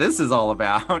don't know what this is all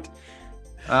about.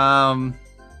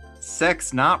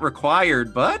 Sex not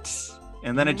required, but,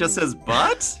 and then it just says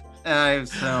but.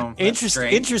 So that's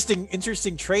strange.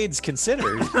 Interesting trades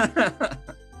considered.